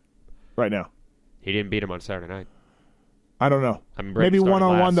 100% right now. He didn't beat him on Saturday night. I don't know. I mean, Brayton Maybe started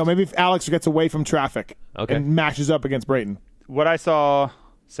one-on-one, last. though. Maybe if Alex gets away from traffic and matches up against Brayton. What I saw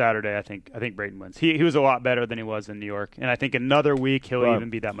Saturday, I think Brayton wins. He was a lot better than he was in New York, and I think another week he'll Right. even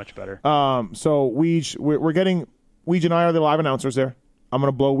be that much better. So we're getting Weege and I are the live announcers there. I'm going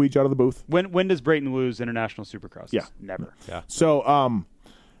to blow Weege out of the booth. When does Brayton lose International Supercross? Yeah. Never. Yeah. So,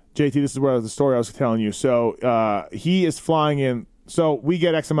 JT, this is where the story I was telling you. So he is flying in. So we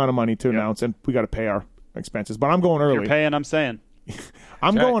get X amount of money to announce, and we got to pay our expenses. But I'm going early. You're paying, I'm saying.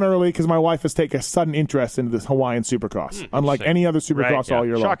 I'm That's going early because my wife has taken a sudden interest into this Hawaiian Supercross, unlike interesting. any other Supercross Right, yeah. all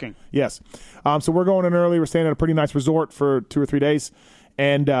year long. Shocking. Yes. So we're going in early. We're staying at a pretty nice resort for 2 or 3 days,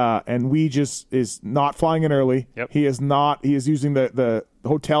 and we just is not flying in early. Yep. He is not. He is using the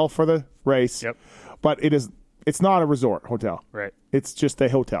hotel for the race. Yep. But it's not a resort hotel. Right. It's just a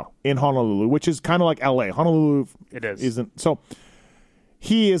hotel in Honolulu, which is kind of like L.A. Honolulu It is. isn't. So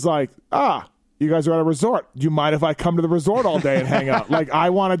he is like, you guys are at a resort. Do you mind if I come to the resort all day and hang out? Like,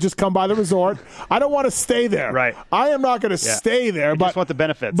 I want to just come by the resort. I don't want to stay there. Right. I am not going to stay there. You But just want the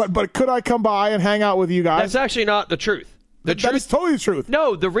benefits. But could I come by and hang out with you guys? That's actually not the truth. The That truth. is totally the truth.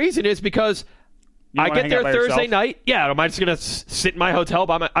 No, the reason is because I wanna get hang there out by Thursday yourself? night. Yeah, am I just gonna sit in my hotel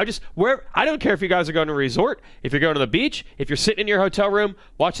by my? I don't care if you guys are going to a resort, if you're going to the beach, if you're sitting in your hotel room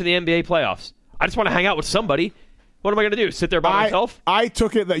watching the NBA playoffs. I just want to hang out with somebody. What am I going to do? Sit there by myself? I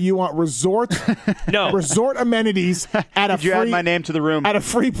took it that you want resort No, resort amenities at a Did you free add my name to the room? at a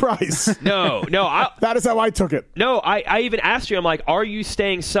free price. no. That is how I took it. I even asked you. I'm like, are you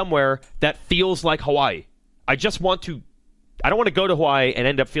staying somewhere that feels like Hawaii? I just want to. I don't want to go to Hawaii and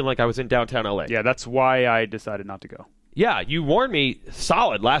end up feeling like I was in downtown LA. Yeah, that's why I decided not to go. Yeah, you warned me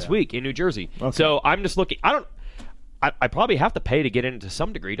solid last week in New Jersey. Okay. So I'm just looking. I probably have to pay to get in to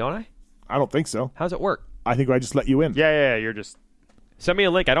some degree, don't I? I don't think so. How's it work? I think I just let you in. Yeah, you're just... Send me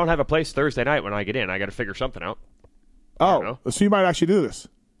a link. I don't have a place Thursday night when I get in. I got to figure something out. don't Oh, know. so you might actually do this.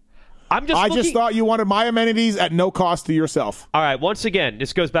 I'm just. I looking- just thought you wanted my amenities at no cost to yourself. All right. Once again,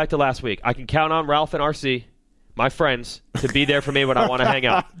 this goes back to last week. I can count on Ralph and RC, my friends, to be there for me when I want to hang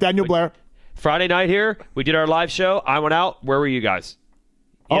out. Daniel Blair. Friday night here, we did our live show. I went out. Where were you guys?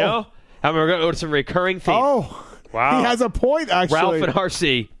 You know? And we're going to go to some recurring themes. Oh, Wow. he has a point, actually. Ralph and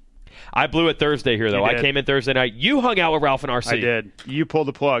RC. I blew it Thursday here, though. You I did. came in Thursday night. You hung out with Ralph and RC. I did. You pulled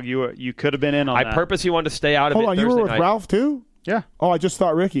the plug. You could have been in on I that. purposely wanted to stay out of Hold it on, Thursday you were with night. Ralph too? Yeah. Oh, I just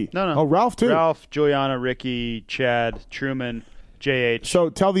thought Ricky. No. Oh, Ralph too. Ralph, Juliana, Ricky, Chad, Truman, JH. So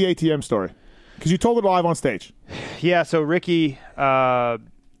tell the ATM story because you told it live on stage. Yeah, so Ricky,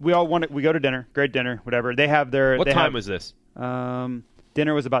 we all wanted. We go to dinner, great dinner, whatever. They have their. What they time have, was this?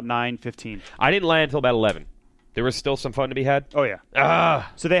 Dinner was about 9:15. I didn't land until about 11. There was still some fun to be had. Oh yeah.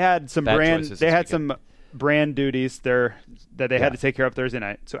 Ah, So they had some Bad brand. choices They this had weekend. some brand duties there that they had to take care of Thursday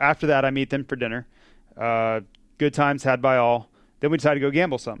night. So after that, I meet them for dinner. Good times had by all. Then we decided to go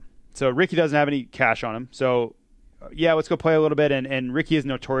gamble some. So Ricky doesn't have any cash on him. So yeah, let's go play a little bit. And Ricky is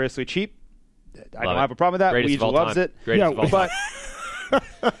notoriously cheap. I don't it. have a problem with that. Greatest Weege of all loves time. it. Greatest Yeah, of all But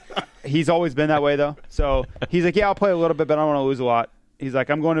time. he's always been that way, though. So he's like, yeah, I'll play a little bit, but I don't want to lose a lot. He's like,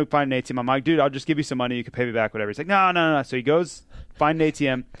 I'm going to find an ATM. I'm like, dude, I'll just give you some money. You can pay me back, whatever. He's like, no. So he goes, find an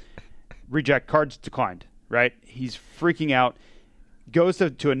ATM, reject, cards declined, right? He's freaking out. Goes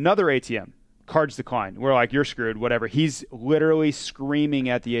to another ATM, cards declined. We're like, you're screwed, whatever. He's literally screaming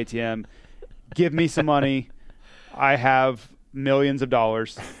at the ATM, give me some money. I have millions of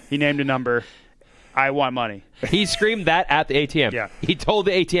dollars. He named a number. I want money. He screamed that at the ATM. Yeah. He told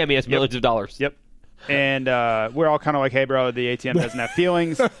the ATM he has millions of dollars. Yep. And we're all kind of like, hey, bro, the ATM doesn't have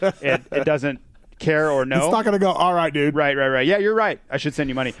feelings. It doesn't care or know. It's not going to go, all right, dude. Right. Yeah, you're right. I should send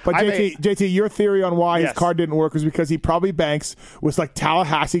you money. But JT, your theory on why his Yes. card didn't work was because he probably banks with like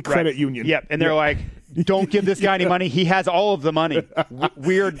Tallahassee Credit Union. Yep. And they're like, don't give this guy any money. He has all of the money.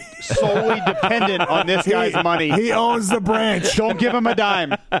 We're solely dependent on this guy's money. He owns the branch. Don't give him a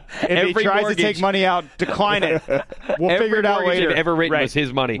dime. If he Every tries mortgage- to take money out, decline it. We'll Every figure it out mortgage later. I've ever written Right. was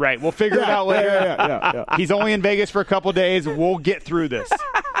his money. Right. We'll figure it out later. Yeah. He's only in Vegas for a couple days. We'll get through this.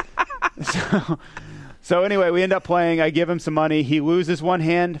 So anyway, we end up playing. I give him some money. He loses one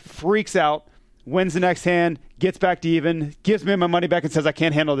hand, freaks out, wins the next hand, gets back to even, gives me my money back and says, I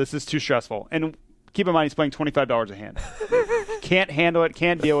can't handle this. It's too stressful. And keep in mind, he's playing $25 a hand. Can't handle it,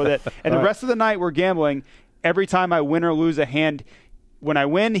 can't deal with it. And the rest of the night, we're gambling. Every time I win or lose a hand, when I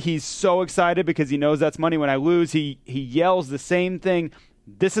win, he's so excited because he knows that's money. When I lose, he yells the same thing.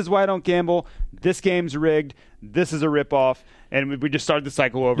 This is why I don't gamble. This game's rigged. This is a ripoff. And we just started the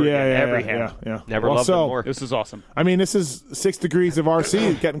cycle over again every hand. Yeah. Never Well, loved so, him more. This is awesome. I mean, this is 6 degrees of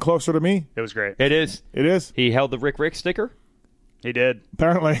RC getting closer to me. It was great. It is. It is, He held the Rick sticker. He did.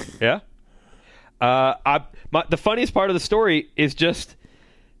 apparently. Yeah. The funniest part of the story is just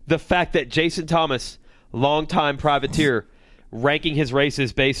the fact that Jason Thomas, longtime privateer, ranking his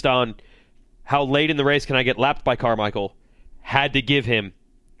races based on how late in the race can I get lapped by Carmichael, had to give him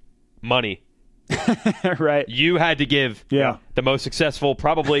money. Right. You had to give Yeah. the most successful,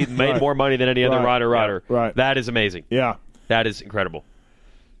 probably made Right. more money than any other Right. rider. Yeah. Right. That is amazing. Yeah. That is incredible.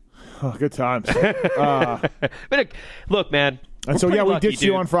 Oh, good times. But look, man. And we're so, pretty we lucky, ditched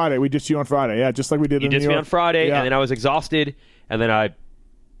you dude. on Friday. We ditched you on Friday. Yeah, just like we did You in ditched New me York. on Friday, Yeah. and then I was exhausted, and then I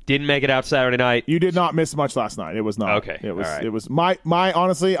didn't make it out Saturday night. You did not miss much last night. It was not. Okay. It was. All right. It was my.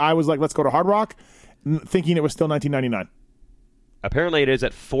 Honestly, I was like, let's go to Hard Rock, thinking it was still 1999. Apparently, it is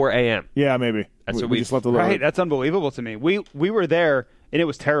at 4 a.m. Yeah, maybe. That's we what we- just left a little. Right. That's unbelievable to me. We were there, and it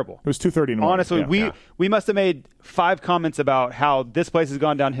was terrible. It was 2:30 in the morning. Honestly, Yeah. we must have made 5 comments about how this place has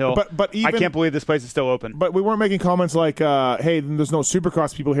gone downhill. But even- I can't believe this place is still open. But we weren't making comments like, "Hey, there's no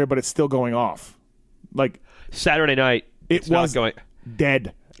Supercross people here, but it's still going off." Like Saturday night, it it's was not going.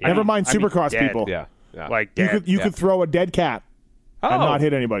 dead. Never mind I mean, Supercross dead. people. Yeah. Like You dead. could Yeah. throw a dead cat and not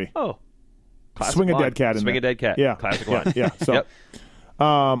hit anybody. Oh. Classic Swing a line. dead cat in Swing there. a dead cat. Yeah. Classic Yeah, line. yeah. So, Yep.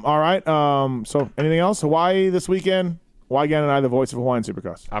 all right. So, anything else? Hawaii this weekend? Hawaii again, and I, the voice of Hawaiian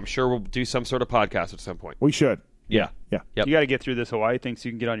Supercross. I'm sure we'll do some sort of podcast at some point. We should. Yeah. Yeah. Yep. You got to get through this Hawaii thing so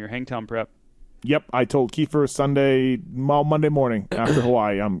you can get on your Hangtown prep. Yep. I told Kiefer Monday morning after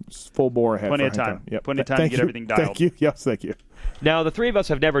Hawaii. I'm full bore ahead. Plenty for of time. Hangtown. Yep. Plenty of time Thank to get you. everything dialed. Thank you. Yes, thank you. Now, the three of us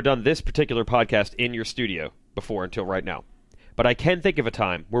have never done this particular podcast in your studio before until right now. But I can think of a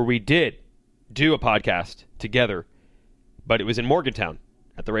time where we did do a podcast together, but it was in Morgantown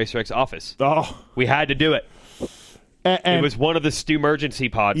at the RacerX office. Oh, We had to do it. and It was one of the Stu-mergency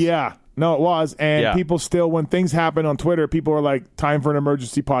pods. yeah. No, it was. And Yeah. people still, when things happen on Twitter, people are like, time for an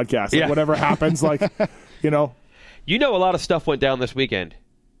emergency podcast. Like, Yeah. whatever happens, like, you know. You know a lot of stuff went down this weekend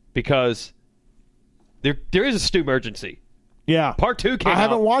because there is a Stu-mergency. Yeah. Part 2 came out. I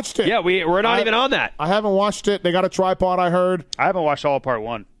haven't watched it. Yeah, we're not even on that. I haven't watched it. They got a tripod, I heard. I haven't watched all of part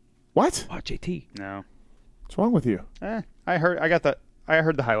 1. What? Oh, JT. No. What's wrong with you? I heard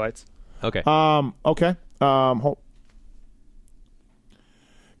the highlights. Okay. Okay.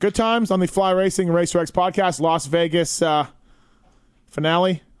 Good times on the Fly Racing RacerX podcast, Las Vegas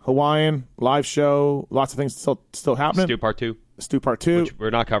finale, Hawaiian live show, lots of things still happening. Stu Part 2, Stu Part 2. which we're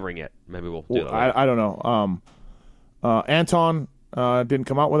not covering yet. Maybe we'll do that later. I don't know. Anton didn't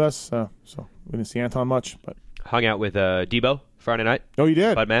come out with us, so we didn't see Anton much. But Hung out with Debo Friday night. oh, you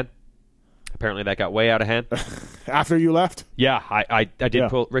did Bud man. Apparently that got way out of hand. after you left. Yeah, I did Yeah.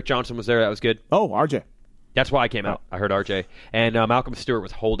 pull. Rick Johnson was there. That was good. Oh, RJ, That's why I came out. I heard RJ. And Malcolm Stewart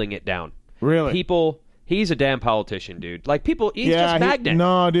was holding it down. really? He's a damn politician, dude. Like, people, he's Yeah, just magnet.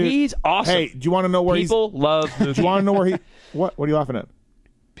 no, dude. He's awesome. Hey, do you want to know where people love Do you want to know where he? What are you laughing at?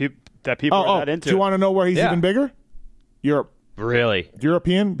 People are that into do you it. want to know where he's Yeah. even bigger? Europe. Really?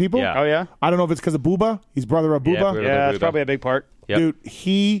 European people? Yeah. Oh, yeah? I don't know if it's because of Booba. He's brother of Yeah, Booba. brother. Yeah, that's Booba. probably a big part. Yep. Dude,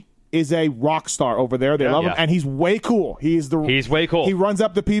 he is a rock star over there. They love him, Yeah. and he's way cool. He's way cool. He runs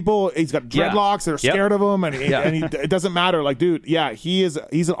up to people. He's got Yeah. dreadlocks. They're Yep. scared of him, and, Yeah. it doesn't matter. Like, dude, yeah, he's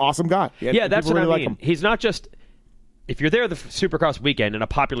an awesome guy. Yeah, that's people what really I like mean. him. He's not just... If you're there the Supercross weekend and a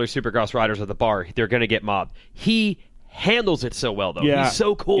popular Supercross rider's at the bar, they're going to get mobbed. He handles it so well, though. Yeah, He's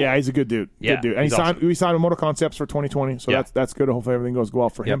so cool. Yeah, he's a good dude. Yeah, Good dude. And he's we signed with Motor Concepts for 2020, so Yeah. that's good. Hopefully everything goes well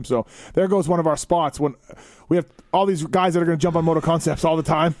for him. Yep. So there goes one of our spots. When we have all these guys that are going to jump on Motor Concepts all the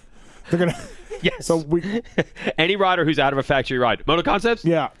time, they're going to. Yes. So we, Any rider who's out of a factory ride. Moto Concepts?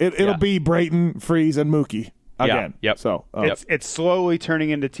 yeah, it'll Yeah. be Brayton, Freeze, and Mookie again. Yep. So Yep. It's slowly turning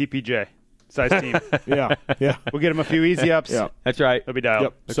into TPJ. size team. Yeah. We'll get them a few easy ups. Yeah. That's right. They'll be dialed.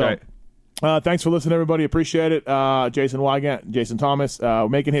 Yep. That's So, right. Thanks for listening, everybody. Appreciate it. Jason Wygant, Jason Thomas,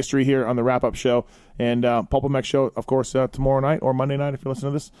 making history here on the wrap-up show. And Pulp MX show, of course, tomorrow night or Monday night if you're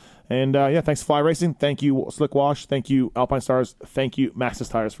listening to this. And, thanks to Fly Racing. Thank you, Slick Wash. Thank you, Alpine Stars. Thank you, Maxxis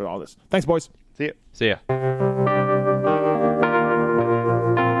Tires, for all this. Thanks, boys. See ya. See ya.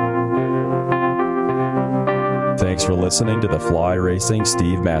 Thanks for listening to the Fly Racing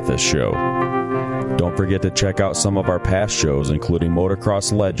Steve Mathis Show. Don't forget to check out some of our past shows, including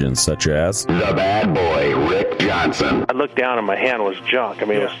motocross legends such as The Bad Boy, Rick Johnson. I looked down and my hand was junk. I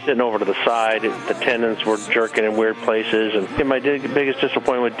mean, it was sitting over to the side. The tendons were jerking in weird places. And my biggest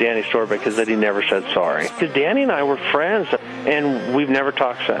disappointment with Danny Storbeck because that he never said sorry. Because Danny and I were friends, and we've never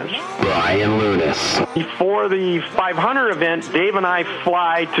talked since. Brian Lunas. Before the 500 event, Dave and I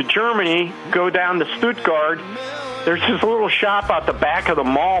fly to Germany, go down to Stuttgart. There's this little shop out the back of the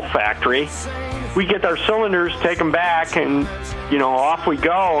mall factory. We get our cylinders, take them back, and, off we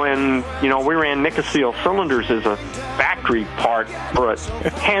go. And, we ran Nikasil cylinders as a factory part for a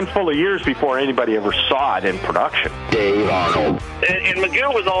handful of years before anybody ever saw it in production. Dave Arnold. And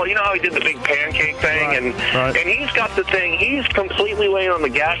McGill was all, how he did the big pancake thing, and he's got the thing, he's completely laying on the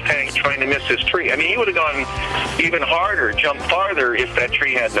gas tank trying to miss his tree. I mean, he would have gone even harder, jumped farther if that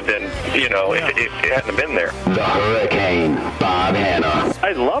tree hadn't have been, if it hadn't have been there. The Hurricane, Bob Hanna.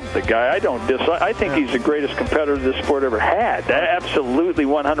 I love the guy. I don't dislike. I think he's the greatest competitor this sport ever had. Absolutely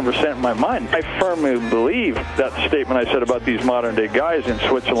 100% in my mind. I firmly believe that statement I said about these modern-day guys in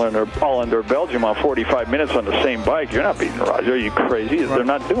Switzerland or Holland or Belgium on 45 minutes on the same bike. You're not beating Roger. Are you crazy? They're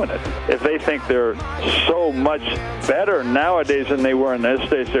not doing it. If they think they're so much better nowadays than they were in those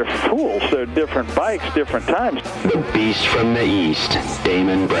days, they're fools. They're different bikes, different times. The Beast from the East,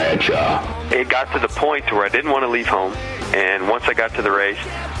 Damon Bradshaw. It got to the point to where I didn't want to leave home. And once I got to the race,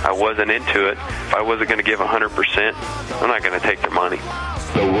 I wasn't into it. If I wasn't going to give 100%, I'm not going to take their money.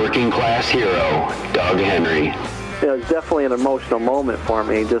 The working class hero, Doug Henry. It was definitely an emotional moment for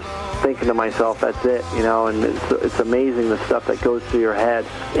me, just thinking to myself, that's it, and it's amazing the stuff that goes through your head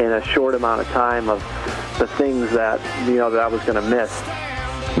in a short amount of time of the things that, that I was going to miss.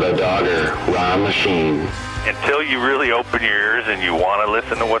 The Dogger, Ron Lachine. Until you really open your ears and you want to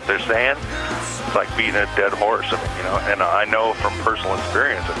listen to what they're saying, it's like beating a dead horse. And I know from personal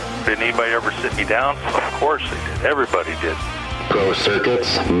experience, did anybody ever sit me down? Of course they did. Everybody did. Pro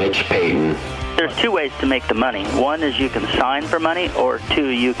Circuits, Mitch Payton. There's two ways to make the money. One is you can sign for money, or two,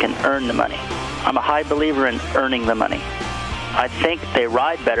 you can earn the money. I'm a high believer in earning the money. I think they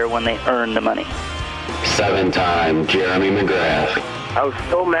ride better when they earn the money. 7-time Jeremy McGrath. I was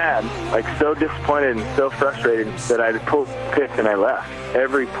so mad, so disappointed and so frustrated that I pulled picked and I left.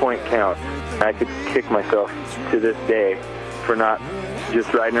 Every point counts. I could kick myself to this day for not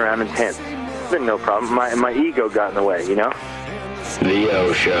just riding around in tents. It's been no problem. My ego got in the way, The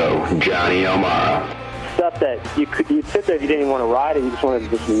O Show, Johnny O'Mara. Stuff that you'd sit there if you didn't even want to ride it, you just wanted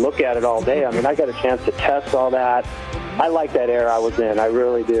to just look at it all day. I mean, I got a chance to test all that. I like that era I was in. I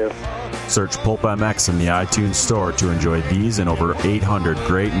really do. Search Pulp MX in the iTunes store to enjoy these and over 800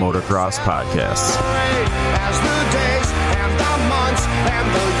 great motocross podcasts.